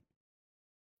small head.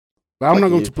 But I'm not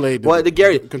going to play. What the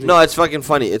Gary? continue. No, it's fucking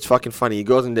funny. It's fucking funny. He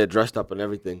goes in there dressed up and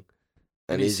everything,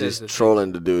 and And he he's says just the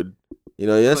trolling the dude. You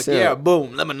know, yes, Like, yeah,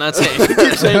 boom. Let me not say. Keep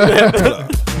saying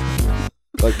that.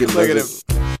 Fucking Look at does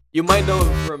him. You might know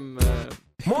him from.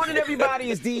 Morning, everybody.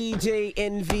 It's DJ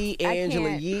NV Angela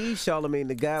can't. Yee, Charlemagne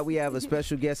the God. We have a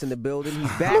special guest in the building.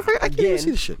 He's I back can't even see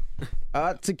again. the shit.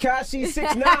 Tekashi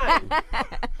 69.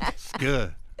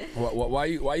 Good. Why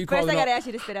you First, calling I out? gotta ask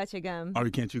you to spit out your gum. Oh,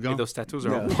 you can't chew gum? Those tattoos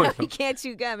are on Yeah. point. You can't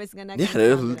chew gum. It's gonna. Yeah,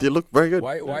 they look very good.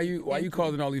 Why you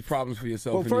causing all these problems for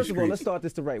yourself? Well, in first these of all, let's streets? start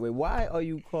this the right way. Why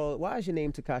is your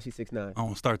name Tekashi 69? I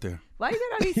won't start there. Why you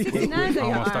got all these 69s I on your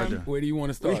won't start arm? there. Where do you want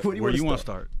to start? Where do you Where wanna you want to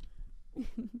start?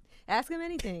 Ask him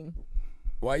anything.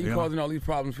 Why you Yeah. causing all these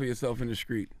problems for yourself in the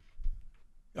street?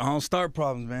 I don't start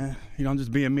problems, man. You know, I'm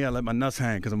just being me. I let my nuts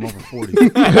hang because I'm over 40.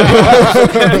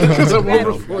 Because I'm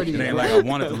over 40. It ain't like I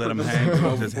wanted to let them hang.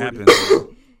 It just happens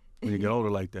when you get older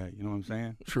like that. You know what I'm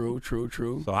saying? True.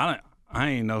 So I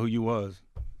ain't know who you was,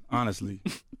 honestly.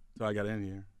 So I got in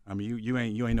here. I mean, you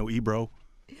ain't no Ebro.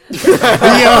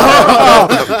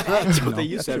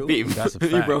 You said beef. That's a You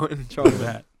fact. bro in Charlie.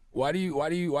 That. Why do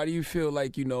you feel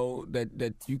like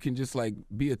that you can just like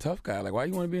be a tough guy? Like why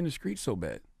you want to be in the street so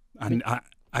bad?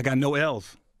 I got no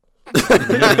L's. No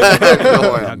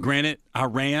Now, granted, I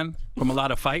ran from a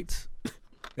lot of fights.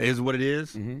 It is what it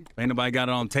is. Ain't nobody got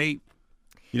it on tape.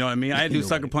 You know what I mean? I had to do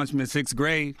sucker punch me in 6th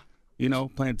grade, you know,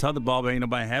 playing tetherball, but ain't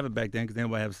nobody have it back then because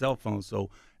nobody have cell phones. So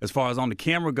as far as on the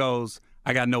camera goes,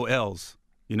 I got no L's,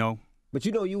 you know? But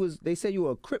you know, they said you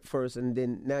were a Crip first, and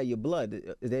then now you're Blood.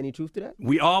 Is there any truth to that?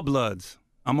 We all bloods.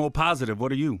 I'm O positive.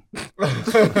 What are you?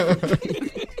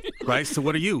 Right? So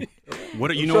what are you?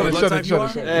 What are you know what blood type you are?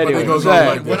 Anyway, It goes go on ahead.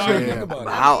 like What this, do you yeah. think about it?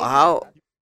 How?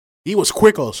 He was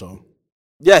quick also.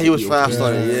 Yeah, he was fast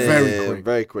on it. Yeah, Yeah, very yeah, quick.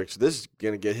 very quick. So this is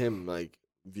gonna get him like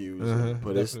views and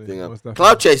put his definitely, thing up. most definitely.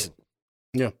 Cloud chasing.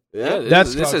 Yeah. Yeah.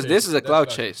 That's this clout is chasing. a That's cloud clout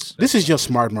chase. This is just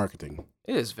smart marketing.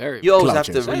 It is very. You always Cloud have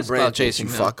to chasing. That is rebrand cloud things. You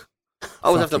chasing now. fuck. I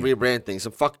always have to Fuck you. rebrand things.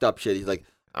 Some fucked up shit. He's like,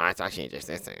 oh, it's actually just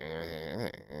this thing.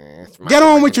 Get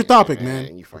on with your topic,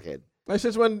 man. You fuckhead. Like,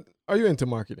 since when are you into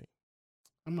marketing?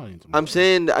 I'm not into. I'm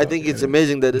saying I think it's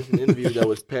amazing that it's an interview that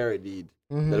was parodied.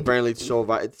 Mhm. That apparently it's so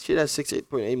viral. Shit has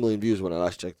 8.8 million views when I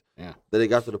last checked. Yeah. That it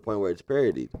got to the point where it's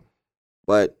parodied.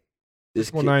 But this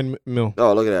kid, 6.9 mil.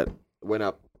 oh, look at that. Went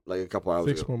up like a couple hours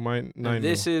ago. 6.9 And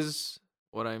this mil. is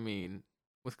what I mean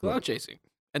with cloud chasing,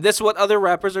 and that's what other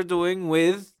rappers are doing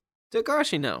with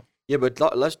Tekashi now. Yeah, but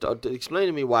let's explain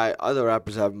to me why other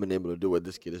rappers haven't been able to do what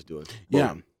this kid is doing.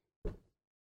 Yeah.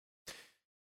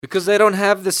 Because they don't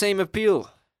have the same appeal,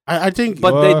 I think.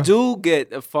 but they Well- do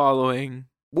get a following.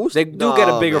 Who's- They do get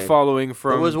a Nah, bigger man. following There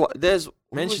from. was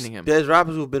mentioning him. There's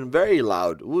rappers who've been very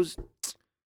loud.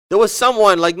 There was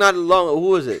someone like not long. Who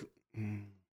was it?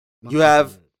 You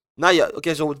have not yet.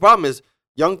 Okay, so the problem is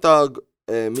Young Thug,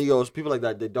 Migos, people like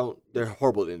that. They're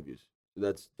horrible at interviews.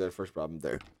 That's their first problem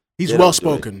there. He's They well don't do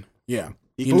it. spoken. Yeah.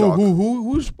 He can talk.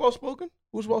 Who's well spoken?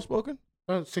 Who's well spoken?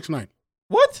 6ix9ine.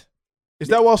 What? Is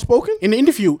that well spoken? In the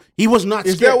interview, he was not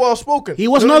Is scared. that well spoken? He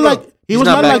was not like he was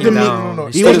not not like the backing me. down. No.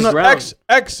 He He stood was his not. ground.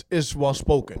 X is well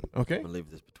spoken. Okay. I'm gonna leave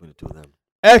this between the two of them.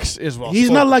 X is well. He's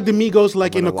spoken. not like the Migos,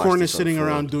 like I'm in a gonna watch corner this sitting unfold.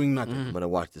 around doing nothing. I'm gonna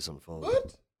watch this unfold.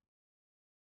 What?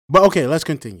 But okay, let's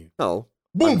continue. No.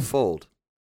 Boom. Unfold.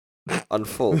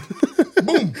 Unfold.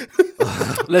 Boom.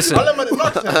 Listen,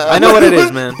 I know what it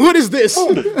is, man. What is this?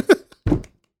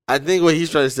 I think what he's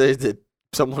trying to say is that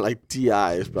someone like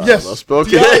T.I. is probably Yes. well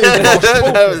spoken. T.I. is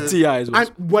well-spoken. T.I. is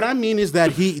What I mean is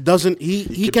that he doesn't. He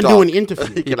can can do an talk.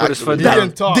 interview. He can put his actually foot He down.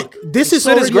 can talk. This is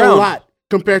stood his already a ground. lot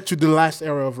compared to the last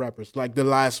era of rappers, like the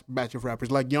last batch of rappers,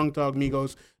 like Young Thug,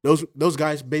 Migos. Those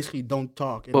guys basically don't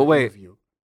talk in But an wait. interview.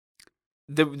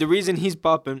 The reason he's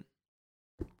popping.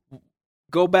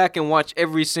 Go back and watch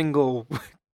every single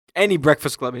any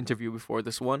Breakfast Club interview before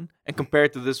this one and compare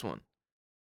it to this one,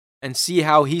 and see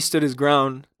how he stood his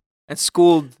ground and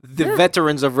schooled the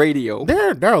veterans of radio.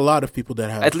 There are a lot of people that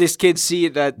have At least kids see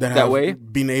it that have way,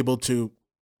 been able to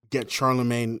get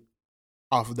Charlemagne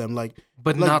off of them,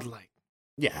 but not like.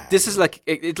 yeah. This is like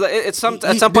it's some He-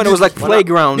 at some point it was like this-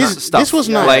 playground this- stuff. this was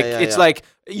not- like Yeah, it's yeah. like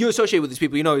you associate with these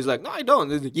people. You know, he's like, no, I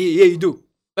don't. It's like, yeah, you do.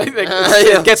 Like,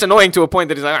 Yeah. It gets annoying to a point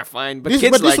that he's like, fine. But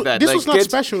kids like that. This like, was not kids,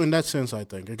 special in that sense. I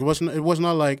think it wasn't. It was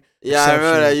not like. Yeah, I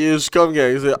remember that. exceptional. You scum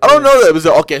gang. He's like, I don't know that. It was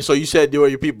like, okay, so you said you were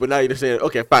your people, but now you're just saying,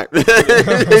 okay, fine.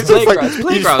 It's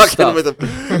playground stuff. with him.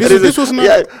 This was not-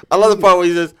 Yeah, I love the part where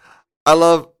he says, I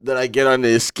love that I get under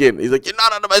his skin. He's like, you're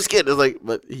not under my skin. It's like,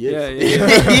 but he is.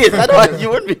 Yeah. He is. I know you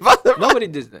wouldn't be bothered. Nobody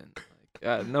did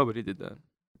that. Nobody did that.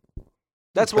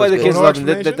 That's Because why the there's kids no love him.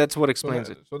 explanation? That's what explains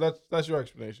it. So that's your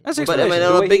explanation. That's But I mean, explanation. The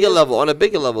on a way he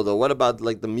bigger is. level, though, what about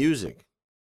like the music?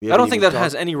 I don't think that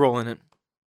has any role in it.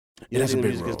 It has a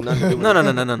big role.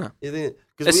 No. Because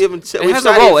It's- we haven't. It we've has a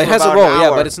sat role. here It for has a about role. an Yeah,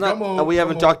 hour, but it's not. and we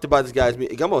haven't talked about this guy's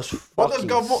music. Gummo's What does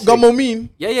fucking sick. gummo mean?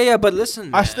 Yeah. But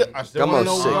listen, I still want to know Gummo's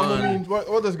what sick. gummo means.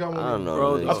 What does gummo mean? I don't know.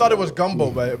 Bro, really. I thought it was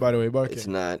gumbo, by the way. But okay. It's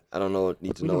not. I don't know.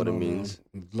 Need to know what it means.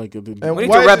 Like And We need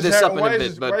why to is wrap his this hair- up in a why is bit,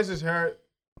 his- but- Why is his hair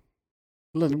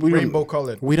we rainbow don't.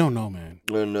 colored? We don't know, man.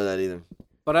 I don't know that either.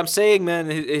 But I'm saying, man,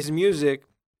 his music,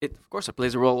 of course it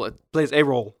plays a role. It plays a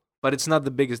role, but it's not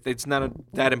the biggest. It's not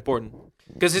that important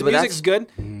because his But music's good,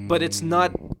 but it's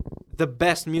not the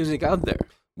best music out there.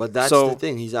 But that's So- the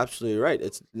thing. He's absolutely right.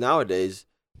 It's nowadays.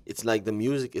 It's like the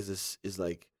music is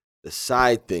like the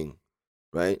side thing,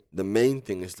 right? The main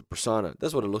thing is the persona.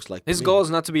 That's what it looks like. to His me. goal is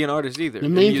not to be an artist either. The a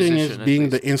main thing is musician, at being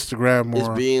the least. Instagram is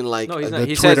or being like No, he's the not.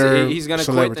 He Twitter says he's gonna quit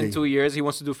celebrity. in 2 years. He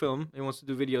wants to do film. He wants to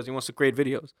do videos. He wants to create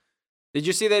videos. Did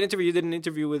you see that interview? You did an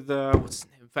interview with what's his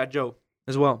name, Fat Joe,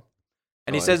 as well.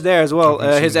 And he Oh, says there as well,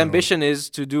 haven't seen his that one. ambition is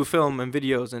to do film and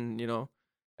videos,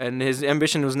 and his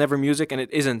ambition was never music, and it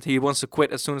isn't. He wants to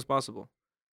quit as soon as possible.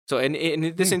 So,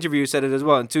 in this interview, he said it as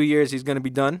well. In 2 years, he's gonna be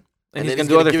done, and he's then gonna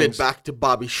do other give things. it back to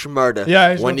Bobby Schmurda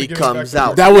Yeah, he's when gonna he give it back comes to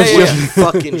out. That was Yeah, just He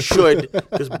fucking should,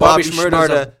 because Bobby Schmurda's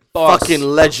Schmurda, a boss. fucking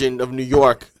legend of New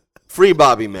York. Free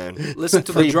Bobby, man. Listen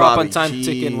to the Free drop Bobby. on Time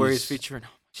Ticking where he's Jeez. featuring.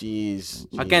 Jeez.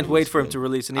 I can't wait for him man. to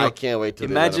release. And I can't wait to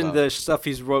imagine the stuff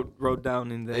he's wrote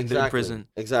down in the prison.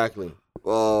 Exactly.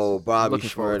 Oh, Bobby Looking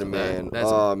forward to Schmurda, that. man. That's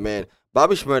Oh, man.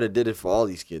 Bobby Schmurda did it for all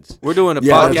these kids. We're doing a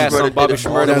Yeah, podcast Schmurda on did Bobby it for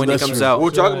all Schmurda these when he That's comes true. out.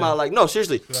 We're talking about like no,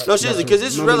 seriously, because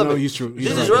this is relevant. He's true.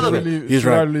 This is relevant. He's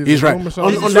right. He's right. This is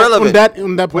On relevant. that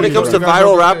When point, it comes he's to right.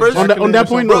 viral rappers, On that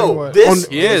point, bro, He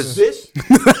is. this,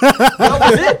 that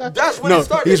was it. That's when no, it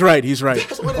started. he's right. He's right.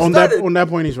 That's when it On started. that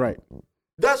point, he's right.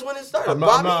 That's when it started. I'm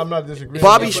Bobby, not disagreeing.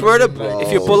 Bobby But Schmurda, he's bro.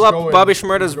 If you Oh, pull he's up going- Bobby he's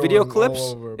Schmurda's going video all clips,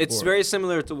 over it's board. very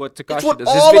similar to what Tekashi what does.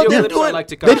 all His of video them clips doing. are like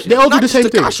They Tekashi. all do Not the same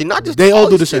just thing. Tekashi, not just They all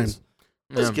do the these same. kids.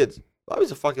 These Yeah. kids.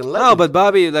 Bobby's a fucking legend. No, but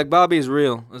Bobby is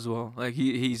real as well. Like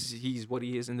he's what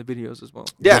he is in the videos as well.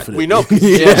 yeah, Definitely. we know.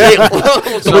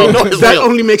 Yeah. So we know it's That real.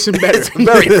 only makes him better. It's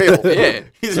very real. Yeah.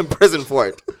 He's in prison for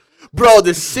it. Bro,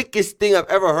 the sickest thing I've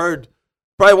ever heard,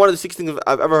 probably one of the sickest things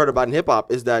I've ever heard about in hip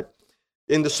hop is that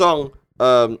in the song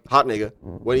Hot Nigga,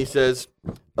 when he says,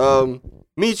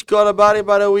 Meech caught a body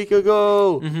about a week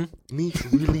ago. Meech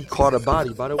really caught a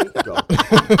body about a week ago.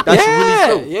 That's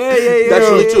really true. Yeah. That's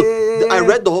really true. I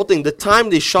read the whole thing. The time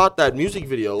they shot that music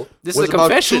video This is was a about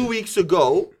confession. 2 weeks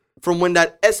ago from when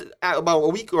about a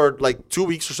week or like 2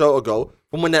 weeks or so ago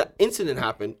from when that incident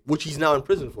happened, which he's now in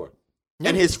prison for.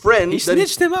 And his friend He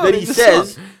snitched him out that in he the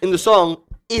says song. in the song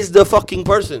is the fucking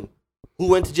person who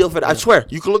went to jail for that. I swear,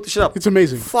 you can look this shit up. It's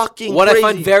amazing. Fucking What crazy.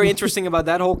 I find very interesting about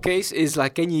that whole case is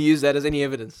like, can you use that as any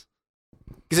evidence?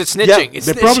 Because it's snitching. Yeah, it's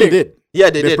They snitching. probably did. Yeah,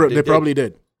 they did. They probably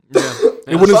did. Yeah.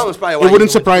 It wouldn't. song was probably why It he wouldn't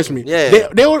went- surprise me. Yeah. They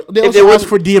If also they asked wouldn't-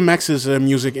 for DMX's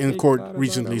music in court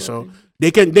recently, so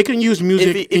they can use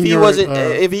music. If he your, wasn't,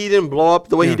 if he didn't blow up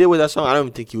the way he yeah. did with that song, I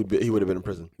don't think he would have been in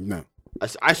prison. No.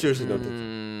 I seriously don't think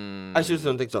so. I seriously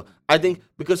don't think so. I think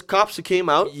because cops came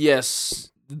out,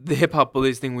 Yes, the hip hop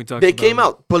police thing we talked they about. came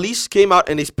out. Police came out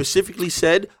and they specifically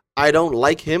said, "I don't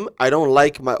like him. I don't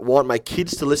want my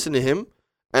kids to listen to him,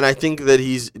 and I think that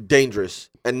he's dangerous.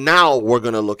 And now we're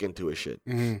gonna look into his shit."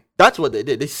 Mm-hmm. That's what they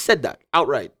did. They said that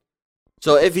outright.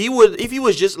 So if he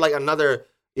was just like another,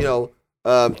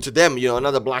 to them,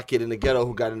 another black kid in the ghetto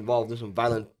who got involved in some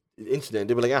violent incident,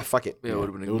 they'd be like, fuck it. Yeah, it would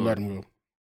have been They would let ignored. him go.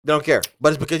 They don't care. But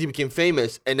it's because he became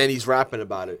famous and then he's rapping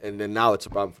about it and then now it's a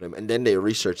problem for them. And then they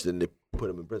researched it and they put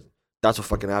him in prison. That's what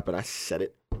fucking happened. I said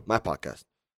it. My podcast.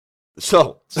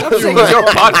 So. Stop saying it's your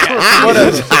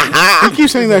podcast. You keep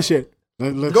saying that shit.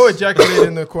 Let's Go ejaculate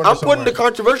in the corner. I'm putting the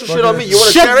controversial shit on me. You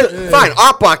want to Shut share it? the- Fine.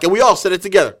 Our podcast. We all said it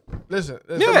together. Listen.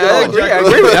 Yeah, I agree. I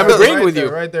agree with- I'm agreeing with you.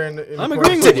 Right there in the I'm corner.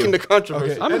 agreeing with Taking you. the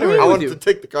controversy. Okay, I'm anyway. agreeing I with wanted you. to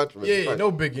take the controversy. Yeah, Fine.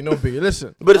 no biggie.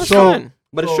 Listen. But it's That's true. fine.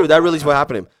 But it's true. That really is what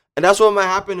happened to him. And that's what might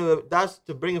happen to him. That's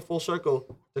to bring it full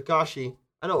circle. Tekashi.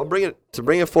 I know. To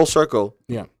bring it full circle.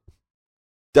 Yeah.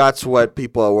 That's what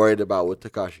people are worried about with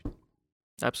Tekashi.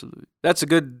 Absolutely. That's a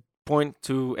good point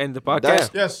to end the podcast. That-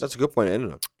 Yes. That's a good point to end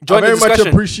it on. Join I the very much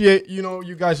discussion. appreciate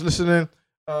you guys listening.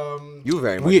 You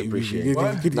very much We- appreciate we-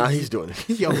 it. we- Now he's doing it.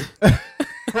 Yo,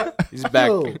 He's back.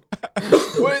 yo, What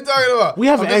are you talking about? We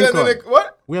have I'm an just end ending card. it-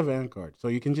 What? we have an end card, so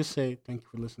you can just say thank you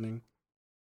for listening.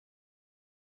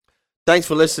 Thanks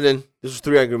for listening. This was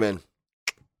 3 Angry Men.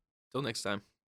 Till next time.